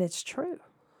it's true.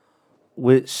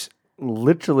 Which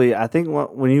literally, I think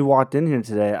when you walked in here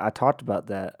today, I talked about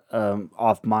that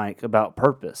off mic about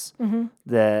purpose. Mm-hmm.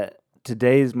 That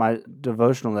today's my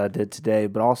devotional that I did today,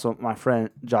 but also my friend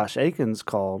Josh Akins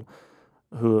called,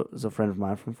 who is a friend of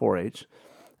mine from 4-H.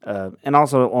 And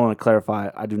also I want to clarify,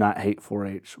 I do not hate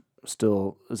 4-H.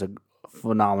 Still is a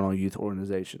phenomenal youth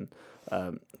organization.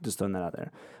 Just throwing that out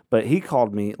there. But he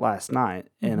called me last night,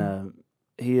 and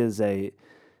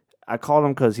I called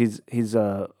him because he's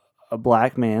a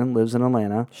black man, lives in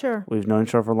Atlanta. Sure. We've known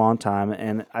each other for a long time,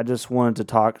 and I just wanted to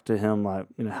talk to him, like,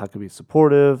 how could be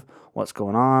supportive, what's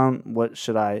going on, what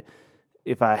should I,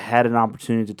 if I had an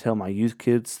opportunity to tell my youth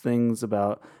kids things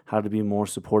about how to be more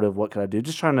supportive, what could I do?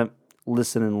 Just trying to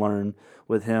listen and learn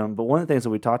with him. But one of the things that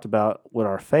we talked about with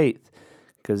our faith,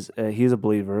 because he's a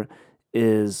believer,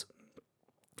 is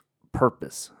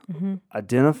purpose. Mm-hmm.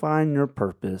 Identifying your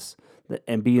purpose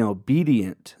and being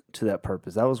obedient to that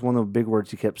purpose. That was one of the big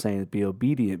words he kept saying, be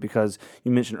obedient, because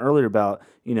you mentioned earlier about,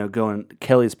 going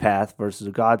Kelly's path versus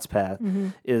God's path,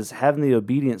 is having the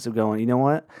obedience of going, you know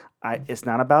what? It's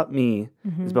not about me.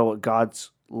 Mm-hmm. It's about what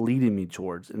God's leading me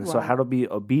towards. And so how to be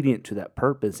obedient to that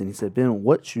purpose. And he said, Ben,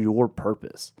 what's your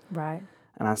purpose? Right.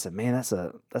 And I said, man, that's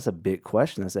a big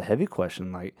question. That's a heavy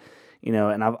question. Like,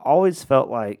 and I've always felt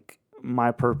like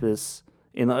my purpose,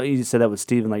 you said that with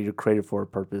Stephen, like you're created for a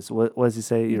purpose. What does he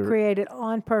say? You're created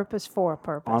on purpose for a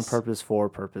purpose. On purpose for a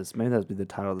purpose. Maybe that would be the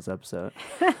title of this episode.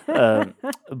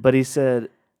 But he said,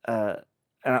 I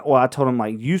told him,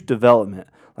 like, youth development,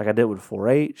 like I did with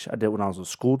 4-H, I did when I was a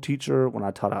school teacher, when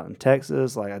I taught out in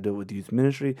Texas, like I did with youth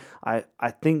ministry. I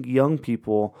think young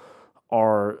people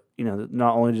are,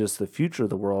 not only just the future of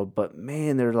the world, but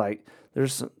man, they're like,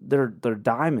 they're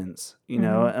diamonds,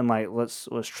 and like let's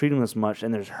treat them as much.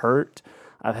 And there's hurt.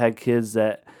 I've had kids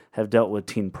that have dealt with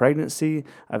teen pregnancy.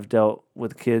 I've dealt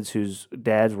with kids whose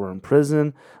dads were in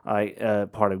prison,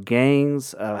 part of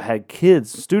gangs. I've had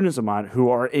kids, students of mine, who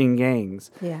are in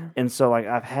gangs. Yeah. And so, like,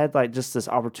 I've had, like, just this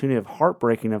opportunity of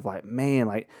heartbreaking of, like, man,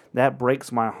 like, that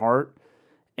breaks my heart.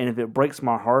 And if it breaks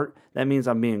my heart, that means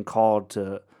I'm being called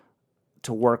to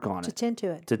work on To it. tend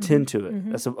to it. To tend to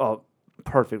it. That's a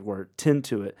perfect word, tend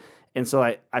to it. And so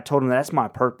I told him that's my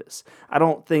purpose. I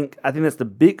think that's the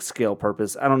big scale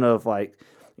purpose. I don't know if, like,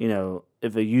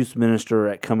 if a youth minister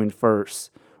at Coming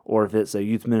First, or if it's a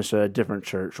youth minister at a different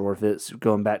church, or if it's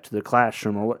going back to the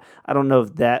classroom, or what. I don't know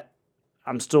if that,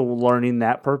 I'm still learning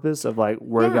that purpose of, like,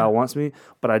 where Yeah. God wants me,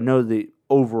 but I know the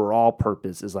overall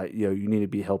purpose is, like, you need to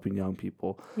be helping young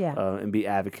people and be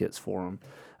advocates for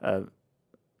them.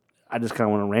 I just kind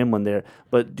of want to ramble in there,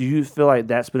 but do you feel like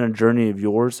that's been a journey of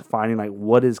yours, finding, like,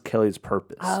 what is Kelly's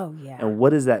purpose? Oh, yeah. And what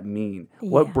does that mean?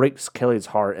 What Yeah. breaks Kelly's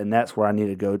heart? And that's where I need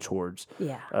to go towards.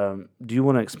 Yeah. Do you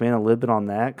want to expand a little bit on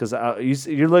that? Because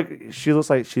she looks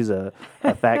like she's a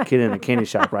fat kid in a candy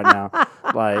shop right now.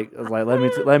 Like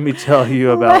let me tell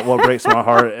you about what breaks my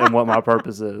heart and what my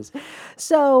purpose is.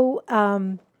 So,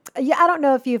 I don't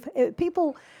know if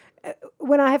people,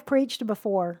 when I have preached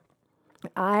before,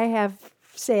 I have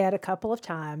said a couple of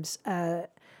times a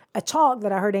talk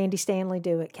that I heard Andy Stanley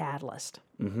do at Catalyst.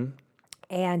 Mm-hmm.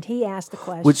 And he asked the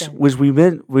question. Which we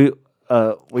talked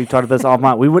about this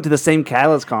offline. We went to the same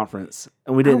Catalyst conference,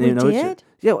 and we didn't even know each other. did?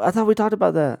 Yeah, I thought we talked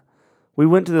about that. We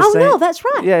went to the Oh, same. no, that's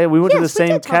right. Yeah, we went to the Yes, we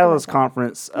same did talk about Catalyst that.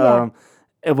 conference. Yeah.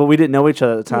 But we didn't know each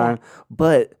other at the time.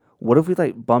 But what if we,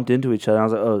 like, bumped into each other? And I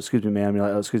was like, "Oh, excuse me, ma'am." You're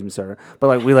like, "Oh, excuse me, sir." But,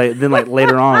 like, then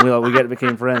later on we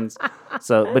became friends.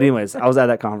 So, but anyways, I was at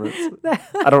that conference.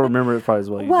 I don't remember it probably as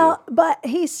well. You Well, but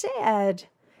he said,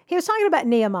 he was talking about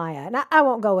Nehemiah, and I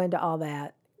won't go into all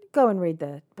that. Go and read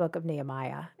the book of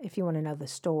Nehemiah if you want to know the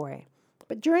story.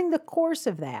 But during the course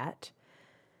of that,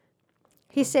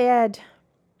 he said,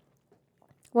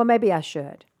 well, maybe I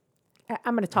should.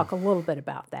 I'm going to talk a little bit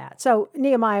about that. So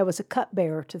Nehemiah was a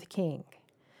cupbearer to the king.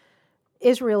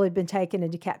 Israel had been taken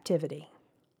into captivity.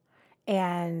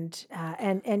 And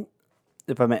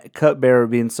if I may, cupbearer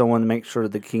being someone to make sure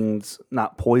the king's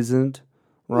not poisoned,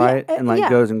 right? Yeah, and, like, yeah.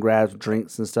 goes and grabs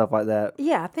drinks and stuff like that.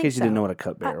 Yeah, I think In case you so. didn't know what a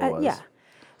cupbearer was. Yeah.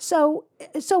 So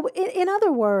in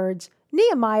other words,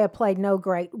 Nehemiah played no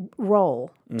great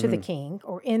role to the king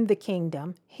or in the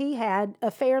kingdom. He had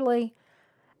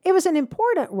it was an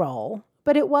important role,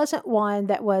 but it wasn't one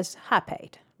that was high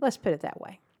paid. Let's put it that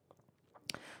way.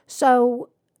 So,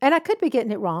 and I could be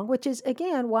getting it wrong, which is,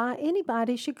 again, why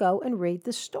anybody should go and read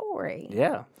the story.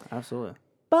 Yeah, absolutely.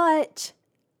 But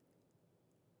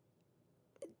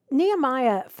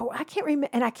Nehemiah, I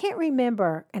can't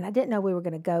remember, and I didn't know we were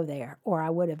going to go there, or I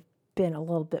would have been a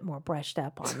little bit more brushed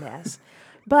up on this.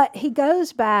 But he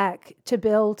goes back to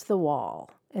build the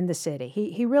wall in the city.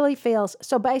 He really feels,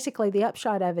 so basically the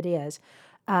upshot of it is,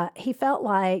 he felt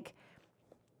like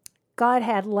God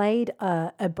had laid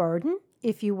a burden,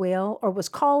 if you will, or was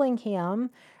calling him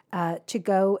to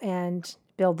go and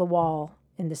build the wall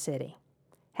in the city.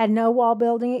 Had no wall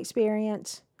building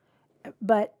experience,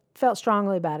 but felt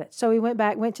strongly about it. So he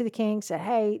went to the king, said,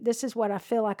 "Hey, this is what I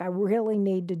feel like I really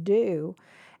need to do."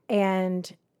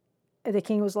 And the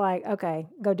king was like, "Okay,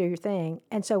 go do your thing."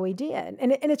 And so he did.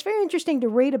 And it's very interesting to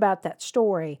read about that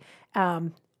story.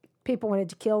 People wanted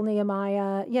to kill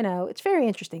Nehemiah. It's very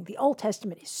interesting. The Old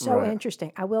Testament is so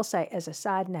interesting. I will say, as a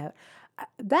side note,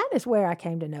 that is where I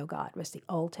came to know God, was the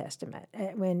Old Testament.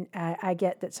 When I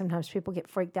get that sometimes people get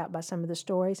freaked out by some of the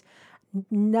stories,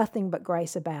 nothing but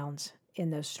grace abounds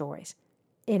in those stories.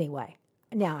 Anyway,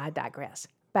 now I digress.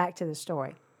 Back to the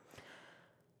story.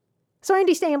 So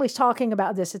Andy Stanley's talking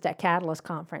about this at that Catalyst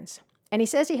conference, and he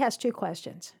says he has two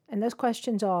questions, and those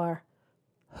questions are,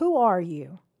 who are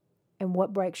you, and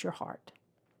what breaks your heart?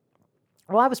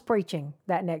 Well, I was preaching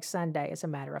that next Sunday, as a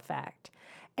matter of fact,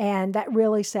 and that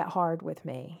really sat hard with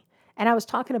me. And I was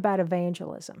talking about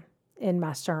evangelism in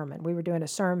my sermon. We were doing a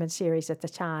sermon series at the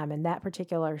time, and that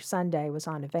particular Sunday was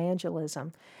on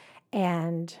evangelism.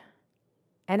 And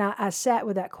I sat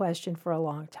with that question for a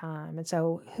long time. And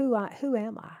so who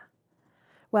am I?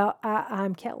 Well,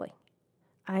 I'm Kelly.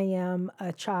 I am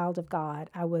a child of God.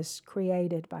 I was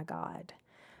created by God.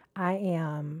 I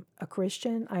am a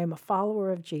Christian. I am a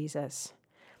follower of Jesus.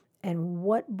 And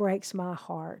what breaks my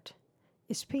heart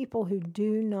is people who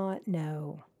do not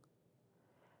know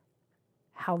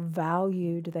how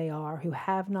valued they are, who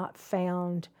have not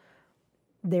found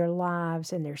their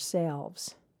lives and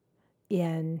themselves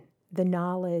in the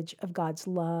knowledge of God's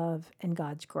love and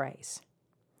God's grace.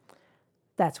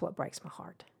 That's what breaks my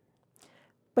heart.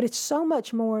 But it's so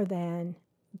much more than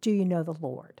do you know the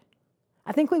Lord?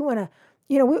 I think we want to,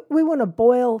 we want to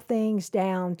boil things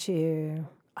down to,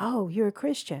 oh, you're a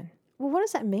Christian. Well, what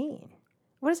does that mean?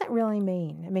 What does that really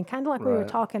mean? I mean, kind of like we were Right.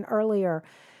 talking earlier,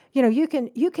 you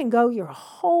can go your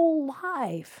whole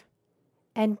life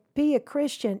and be a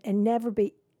Christian and never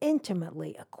be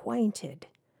intimately acquainted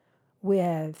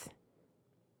with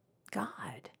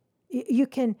God. You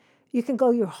can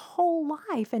go your whole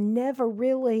life and never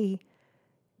really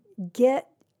get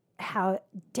how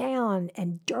down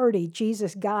and dirty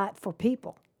Jesus got for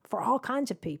people, for all kinds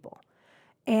of people.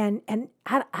 And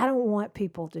I don't want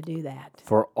people to do that.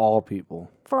 For all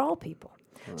people. For all people.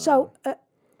 So there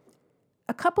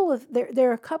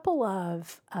are a couple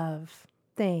of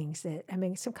things that,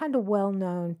 some kind of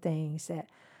well-known things that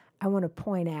I want to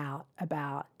point out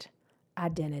about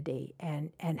identity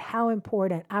and how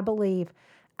important I believe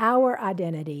our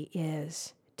identity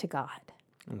is to God.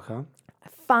 Okay.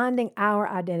 Finding our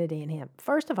identity in Him.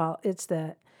 First of all, it's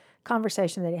the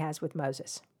conversation that He has with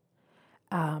Moses,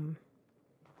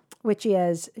 which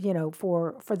is,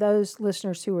 for those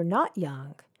listeners who are not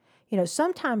young,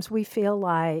 sometimes we feel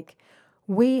like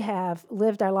we have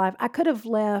lived our life. I could have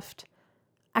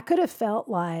felt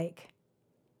like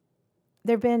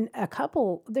there's been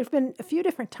a few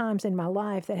different times in my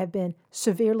life that have been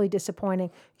severely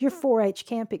disappointing. Your 4-H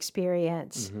camp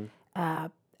experience,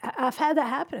 I've had that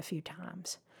happen a few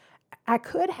times. I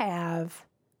could have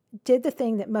did the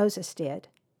thing that Moses did.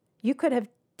 You could have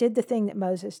did the thing that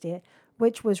Moses did,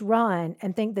 which was run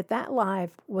and think that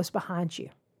life was behind you.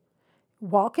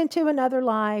 Walk into another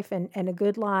life and a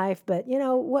good life, but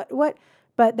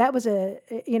but that was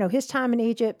his time in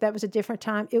Egypt, that was a different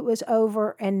time. It was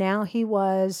over, and now he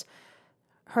was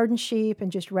herding sheep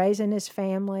and just raising his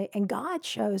family. And God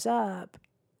shows up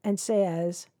and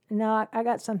says, no, I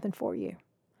got something for you.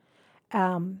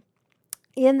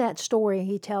 In that story,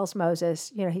 he tells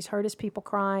Moses, he's heard his people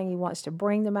crying. He wants to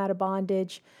bring them out of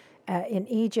bondage in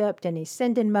Egypt, and he's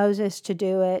sending Moses to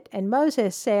do it. And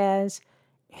Moses says,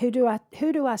 who do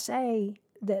I say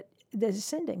that is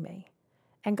sending me?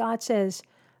 And God says,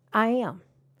 I am.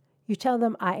 You tell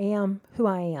them I am who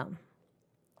I am.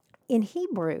 In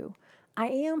Hebrew, I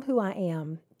am who I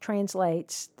am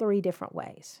translates 3 different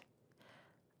ways.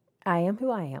 I am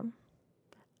who I am.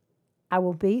 I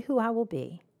will be who I will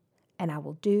be, and I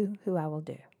will do who I will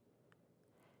do.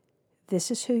 This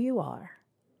is who you are.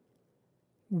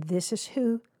 This is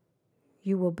who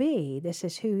you will be. This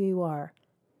is who you are.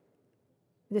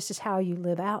 This is how you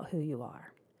live out who you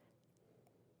are.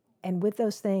 And with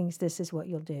those things, this is what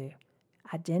you'll do.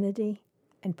 Identity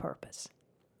and purpose.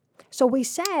 So we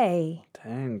say...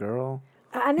 Dang, girl.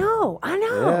 I know.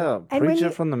 Yeah, And preach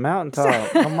it from the mountaintop.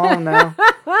 Come on now.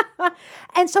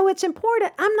 And so it's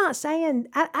important. I'm not saying,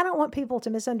 I don't want people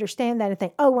to misunderstand that and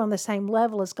think, oh, we're on the same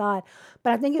level as God.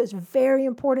 But I think it was very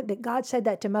important that God said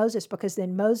that to Moses, because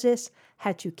then Moses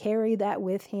had to carry that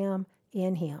with him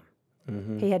in him.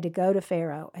 Mm-hmm. He had to go to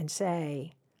Pharaoh and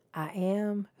say, I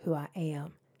am who I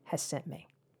am has sent me.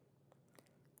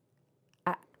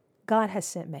 God has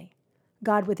sent me.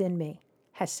 God within me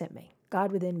has sent me.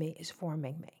 God within me is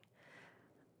forming me.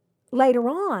 Later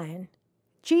on,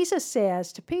 Jesus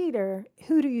says to Peter,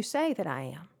 who do you say that I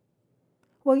am?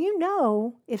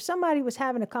 Well, if somebody was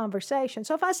having a conversation,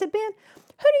 so if I said, Ben,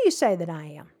 who do you say that I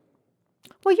am?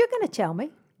 Well, you're going to tell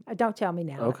me. Don't tell me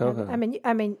now. Okay.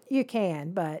 I mean, you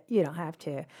can, but you don't have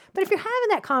to. But if you're having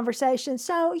that conversation,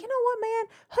 so you know what, man?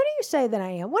 Who do you say that I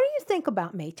am? What do you think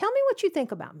about me? Tell me what you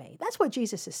think about me. That's what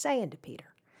Jesus is saying to Peter.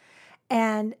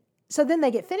 And so then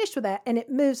they get finished with that, and it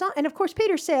moves on. And of course,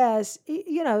 Peter says,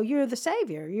 you're the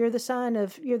Savior. You're the Son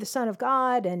of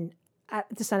God, and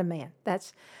the Son of Man. But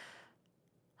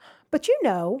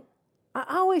I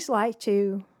always like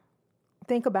to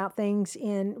think about things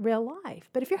in real life.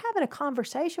 But if you're having a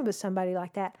conversation with somebody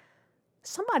like that,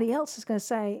 somebody else is going to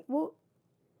say, well,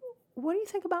 what do you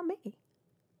think about me?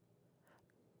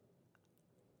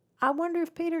 I wonder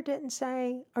if Peter didn't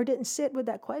say or didn't sit with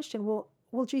that question, well,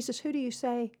 Jesus, who do you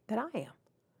say that I am?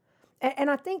 And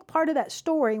I think part of that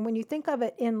story, when you think of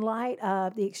it in light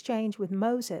of the exchange with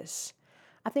Moses,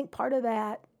 I think part of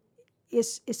that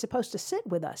is supposed to sit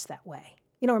with us that way.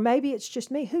 Or maybe it's just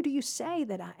me. Who do you say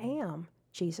that I am,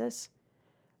 Jesus?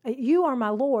 You are my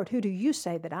Lord. Who do you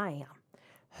say that I am?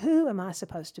 Who am I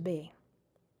supposed to be?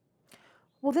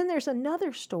 Well, then there's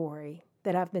another story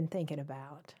that I've been thinking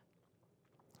about,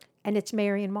 and it's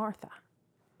Mary and Martha,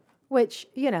 which,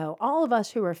 all of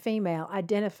us who are female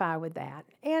identify with that.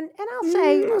 And I'll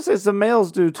say... some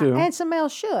males do too. And some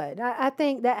males should. I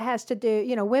think that has to do...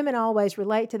 women always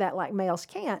relate to that like males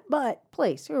can't. But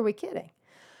please, who are we kidding?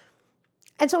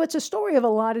 And so it's a story of a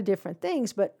lot of different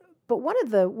things. But But one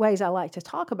of the ways I like to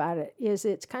talk about it is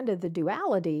it's kind of the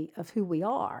duality of who we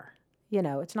are.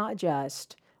 It's not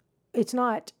just,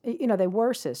 they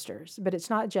were sisters, but it's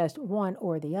not just one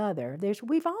or the other.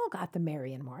 We've all got the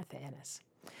Mary and Martha in us.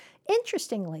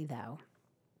 Interestingly, though,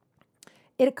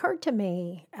 it occurred to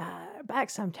me back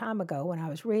some time ago when I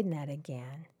was reading that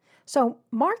again. So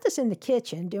Martha's in the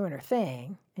kitchen doing her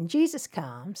thing, and Jesus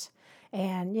comes,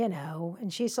 and,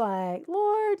 and she's like,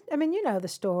 Lord, the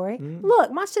story.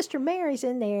 Look, my sister Mary's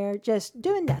in there just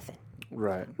doing nothing.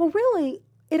 Right. Well, really,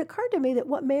 it occurred to me that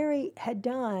what Mary had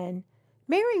done,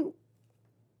 Mary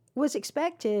was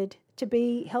expected to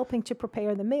be helping to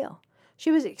prepare the meal.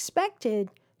 She was expected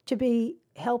to be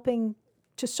helping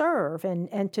to serve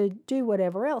and to do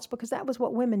whatever else, because that was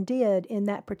what women did in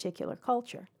that particular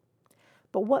culture.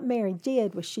 But what Mary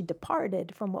did was she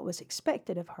departed from what was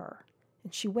expected of her,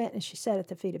 and she went and she sat at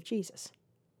the feet of Jesus.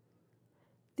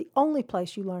 The only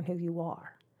place you learn who you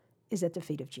are is at the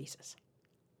feet of Jesus.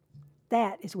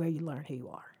 That is where you learn who you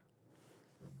are.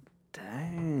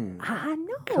 Dang. I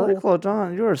know. Kelly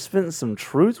Claudon, you are spitting some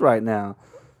truth right now.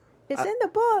 It's in the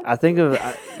book. I think of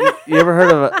you ever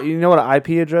heard of you know what an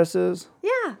IP address is?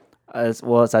 Yeah. It's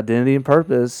identity and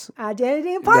purpose.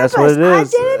 Identity and purpose. That's what it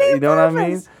is. Identity and you know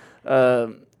purpose. what I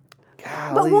mean?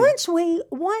 But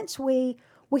once we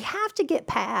have to get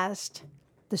past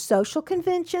the social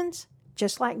conventions,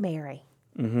 just like Mary.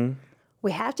 Mm-hmm.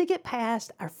 We have to get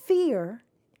past our fear,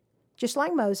 just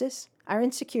like Moses, our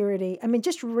insecurity.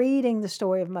 Just reading the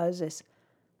story of Moses,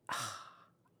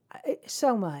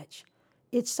 so much.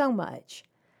 It's so much.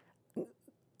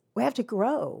 We have to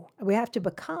grow. We have to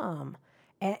become,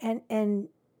 and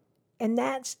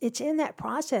it's in that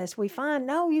process we find,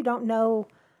 no, you don't know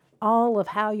all of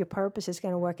how your purpose is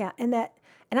going to work out, and I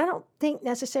don't think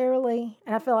necessarily,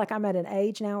 and I feel like I'm at an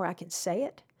age now where I can say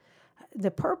it.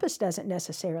 The purpose doesn't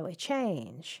necessarily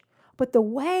change, but the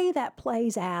way that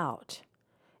plays out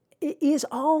is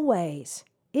always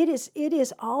ebbing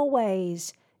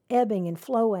and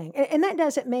flowing, and that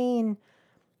doesn't mean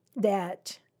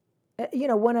that,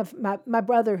 one of my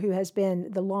brother, who has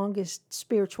been the longest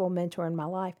spiritual mentor in my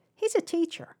life, he's a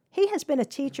teacher. He has been a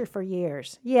teacher for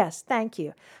years. Yes, thank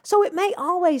you. So it may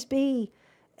always be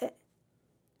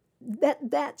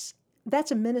that's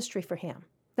a ministry for him.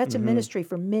 That's a ministry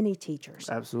for many teachers.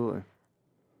 Absolutely.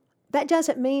 That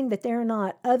doesn't mean that there are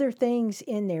not other things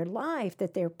in their life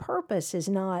that their purpose is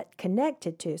not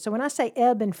connected to. So when I say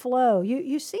ebb and flow,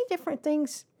 you see different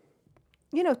things,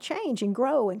 change and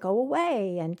grow and go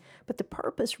away, but the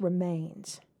purpose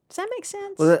remains. Does that make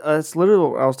sense? Well, that's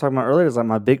literally what I was talking about earlier. Is like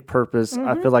my big purpose.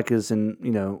 I feel like is in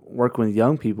working with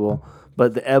young people,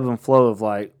 but the ebb and flow of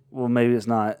like, well, maybe it's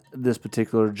not this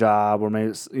particular job, or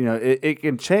maybe it's it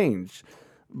can change,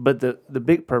 but the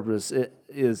big purpose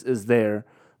is there.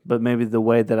 But maybe the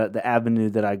way that the avenue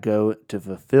that I go to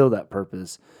fulfill that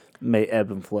purpose may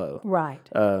ebb and flow. Right.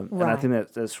 And I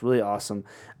think that's really awesome.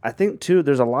 I think too,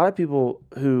 there's a lot of people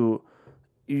who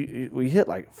we hit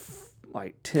like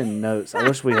 10 notes. I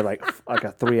wish we had like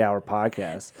a 3-hour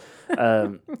podcast.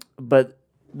 But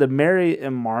the Mary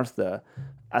and Martha,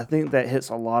 I think that hits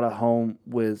a lot of home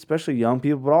with especially young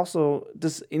people, but also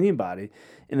just anybody,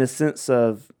 in the sense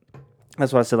of,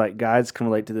 that's why I said like guides can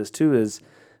relate to this too, is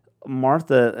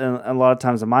Martha, and a lot of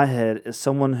times in my head, is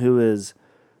someone who is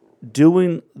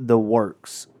doing the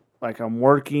works. Like I'm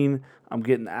working, I'm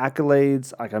getting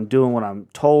accolades, like I'm doing what I'm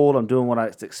told, I'm doing what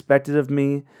is expected of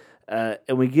me. And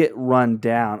we get run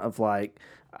down of like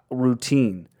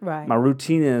routine. Right. My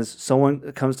routine is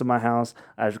someone comes to my house,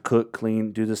 I have to cook,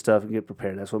 clean, do this stuff, and get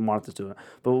prepared. That's what Martha's doing.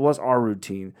 But what's our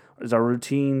routine? Is our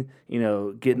routine,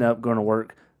 getting up, going to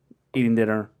work, eating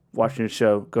dinner, watching a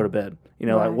show, go to bed?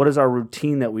 Right. Like what is our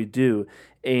routine that we do?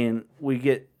 And we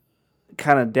get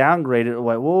kind of downgraded.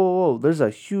 Like, whoa, there's a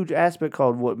huge aspect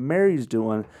called what Mary's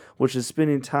doing, which is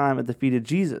spending time at the feet of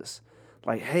Jesus.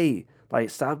 Like, hey, like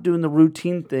stop doing the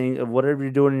routine thing of whatever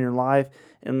you're doing in your life,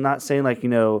 and not saying like,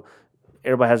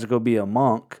 everybody has to go be a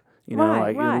monk,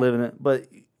 right. You're living it. But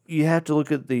you have to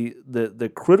look at the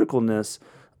criticalness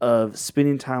of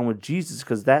spending time with Jesus,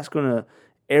 because that's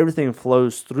everything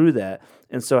flows through that.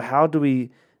 And so how do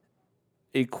we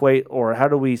equate, or how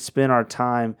do we spend our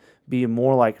time being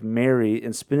more like Mary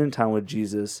and spending time with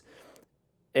Jesus,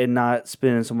 and not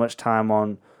spending so much time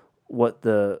on what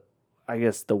the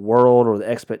world or the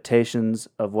expectations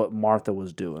of what Martha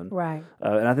was doing. Right.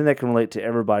 And I think that can relate to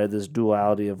everybody, this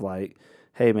duality of like,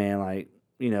 hey man, like,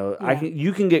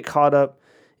 you can get caught up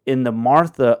in the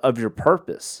Martha of your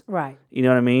purpose. Right. You know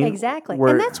what I mean? Exactly.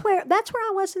 And that's where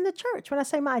I was in the church. When I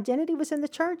say my identity was in the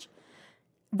church,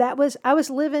 I was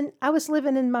living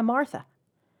in my Martha.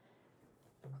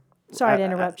 Sorry to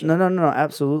interrupt you. No,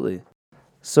 absolutely.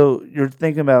 So you're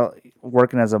thinking about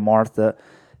working as a Martha.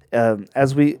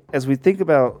 As we think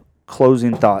about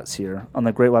closing thoughts here on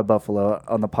the Great White Buffalo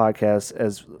on the podcast,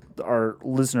 as our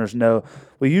listeners know,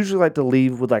 we usually like to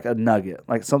leave with like a nugget,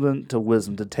 like something to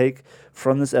wisdom to take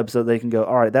from this episode. They can go,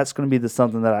 all right, that's going to be the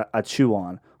something that I chew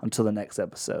on until the next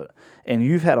episode. And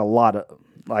you've had a lot of,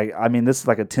 this is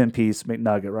like a 10-piece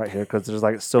McNugget right here because there's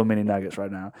like so many nuggets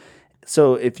right now.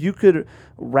 So if you could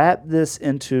wrap this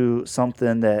into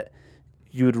something that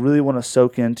you would really want to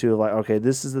soak into, like, okay,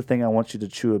 this is the thing I want you to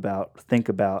chew about, think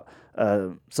about,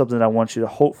 something that I want you to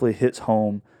hopefully hits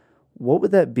home, what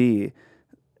would that be?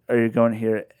 Are you going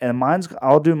here? And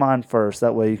I'll do mine first.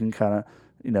 That way you can kind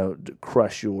of,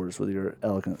 crush yours with your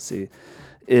elegancy.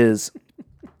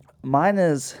 Mine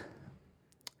is,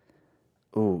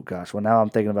 oh gosh, well now I'm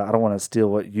thinking about, I don't want to steal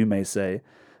what you may say,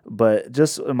 but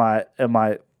just in my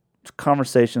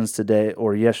conversations today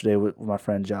or yesterday with my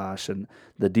friend Josh and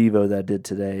the Devo that I did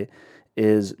today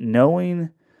is knowing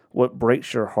what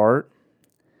breaks your heart,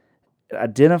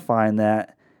 identifying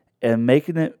that, and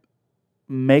making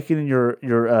your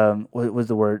what was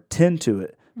the word? Tend to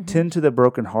it. Mm-hmm. Tend to the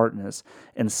brokenheartedness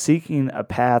and seeking a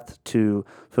path to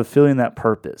fulfilling that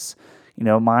purpose.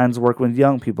 Mine's working with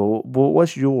young people. Well,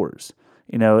 what's yours?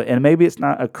 And maybe it's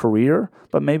not a career,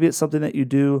 but maybe it's something that you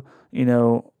do,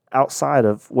 outside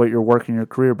of what you're working your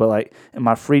career. But like in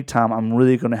my free time, I'm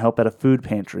really going to help at a food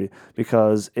pantry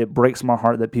because it breaks my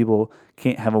heart that people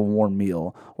can't have a warm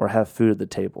meal or have food at the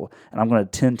table. And I'm going to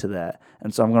tend to that.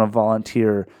 And so I'm going to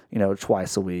volunteer,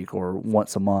 twice a week or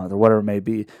once a month or whatever it may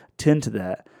be, tend to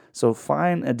that. So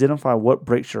identify what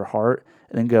breaks your heart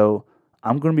and then go,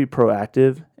 I'm going to be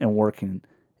proactive and working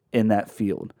in that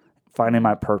field, finding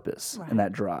my purpose and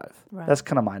that drive. Right. That's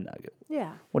kind of my nugget.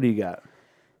 Yeah. What do you got?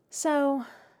 So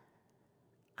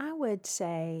I would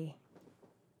say,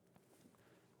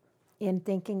 in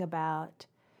thinking about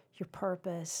your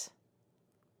purpose,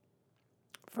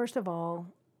 first of all,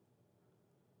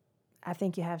 I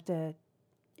think you have to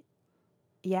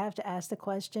ask the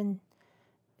question,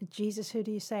 Jesus, who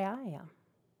do you say I am?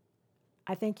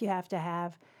 I think you have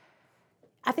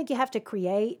to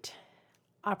create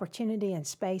opportunity and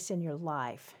space in your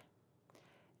life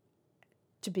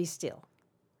to be still,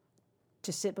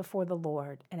 to sit before the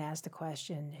Lord and ask the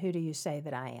question, who do you say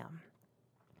that I am?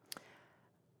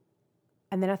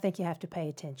 And then I think you have to pay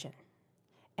attention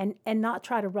and not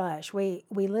try to rush. We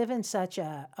live in such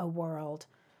a world.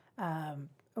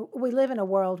 We live in a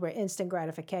world where instant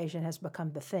gratification has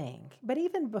become the thing. But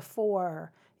even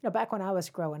before, back when I was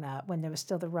growing up, when there was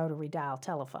still the rotary dial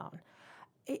telephone,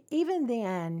 even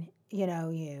then,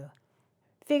 you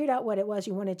figured out what it was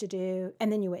you wanted to do,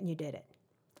 and then you went and you did it.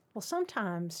 Well,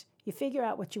 sometimes you figure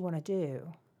out what you want to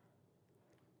do,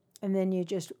 and then you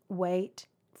just wait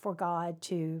for God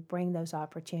to bring those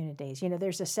opportunities.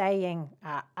 There's a saying,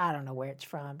 I don't know where it's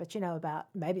from, but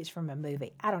maybe it's from a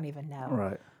movie. I don't even know.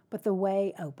 Right. But the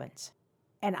way opens.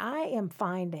 And I am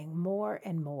finding more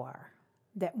and more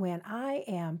that when I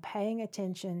am paying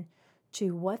attention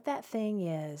to what that thing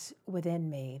is within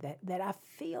me, that I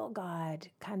feel God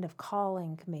kind of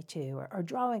calling me to or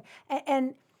drawing,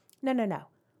 and no.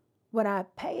 When I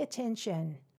pay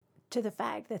attention to the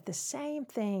fact that the same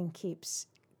thing keeps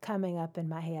coming up in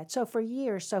my head. So for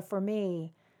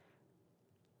me,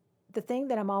 the thing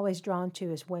that I'm always drawn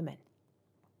to is women.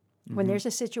 Mm-hmm. When there's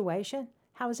a situation,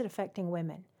 how is it affecting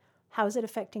women? How is it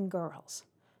affecting girls?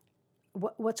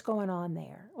 What's going on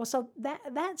there? Well, so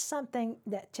that's something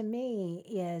that to me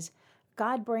is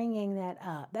God bringing that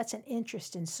up. That's an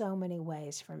interest in so many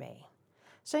ways for me.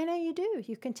 So,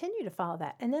 you continue to follow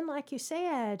that. And then, like you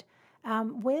said,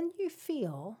 when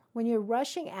you're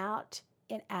rushing out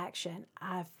in action,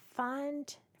 I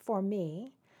find for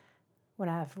me, when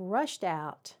I've rushed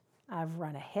out, I've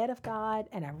run ahead of God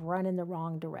and I've run in the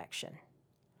wrong direction.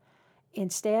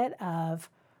 Instead of,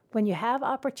 when you have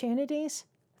opportunities,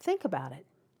 think about it.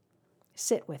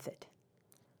 Sit with it.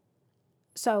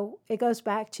 So it goes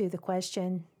back to the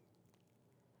question,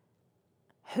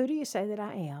 who do you say that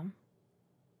I am?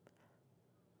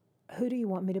 Who do you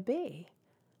want me to be?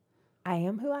 I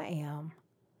am who I am.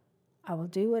 I will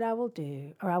do what I will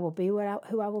do, or I will be who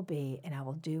I will be, and I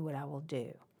will do what I will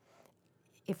do.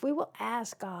 If we will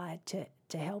ask God to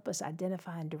help us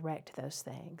identify and direct those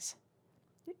things.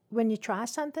 When you try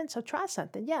something, so try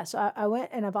something. Yeah, so I went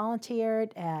and I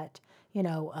volunteered at,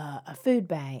 a food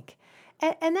bank.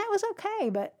 And that was okay,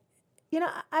 but,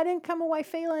 I didn't come away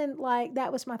feeling like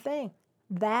that was my thing.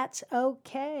 That's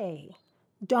okay.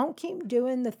 Don't keep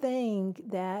doing the thing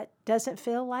that doesn't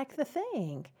feel like the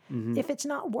thing. Mm-hmm. If it's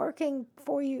not working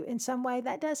for you in some way,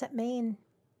 that doesn't mean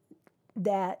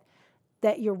that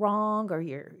that you're wrong or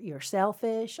you're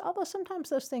selfish, although sometimes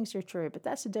those things are true, but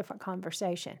that's a different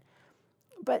conversation.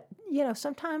 But,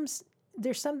 sometimes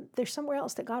there's somewhere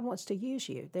else that God wants to use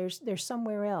you. There's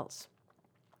somewhere else.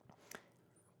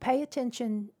 Pay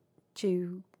attention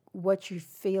to what you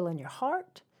feel in your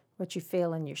heart, what you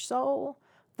feel in your soul,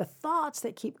 the thoughts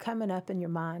that keep coming up in your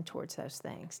mind towards those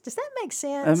things. Does that make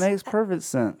sense? It makes perfect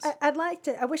sense. I'd like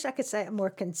to. I wish I could say it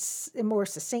more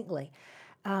succinctly,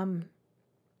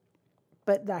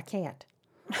 but I can't.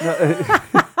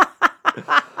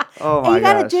 Oh my You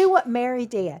got to gosh. do what Mary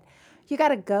did. You got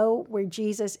to go where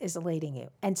Jesus is leading you,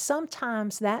 and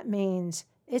sometimes that means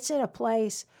it's in a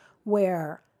place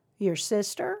where your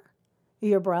sister,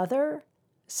 your brother,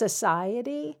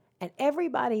 society, and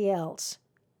everybody else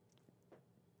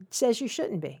says you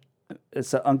shouldn't be.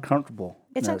 It's uncomfortable.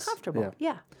 It's uncomfortable.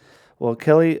 Yeah. Well,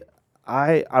 Kelly,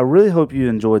 I really hope you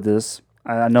enjoyed this.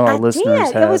 I know our listeners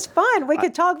did. have. It was fun. We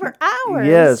could talk for hours.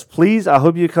 Yes, please. I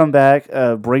hope you come back.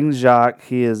 Bring Jacques.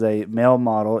 He is a male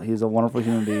model. He's a wonderful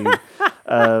human being.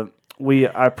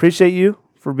 I appreciate you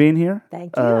for being here.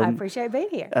 Thank you. I appreciate being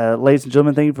here. Ladies and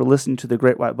gentlemen, thank you for listening to the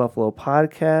Great White Buffalo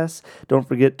podcast. Don't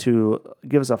forget to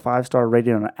give us a 5-star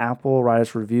rating on Apple. Write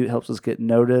us a review. It helps us get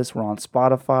noticed. We're on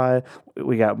Spotify.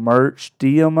 We got merch.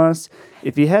 DM us.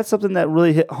 If you had something that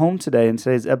really hit home today in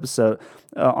today's episode,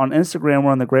 on Instagram,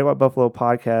 we're on the Great White Buffalo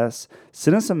podcast.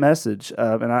 Send us a message.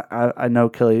 And I know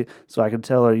Kelly, so I can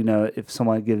tell her, if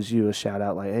someone gives you a shout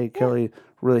out like, hey, Kelly,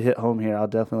 really hit home here, I'll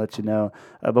definitely let you know.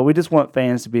 But we just want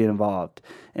fans to be involved.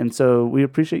 And so we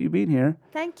appreciate you being here.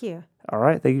 Thank you. All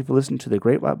right. Thank you for listening to the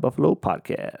Great White Buffalo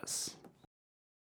podcast.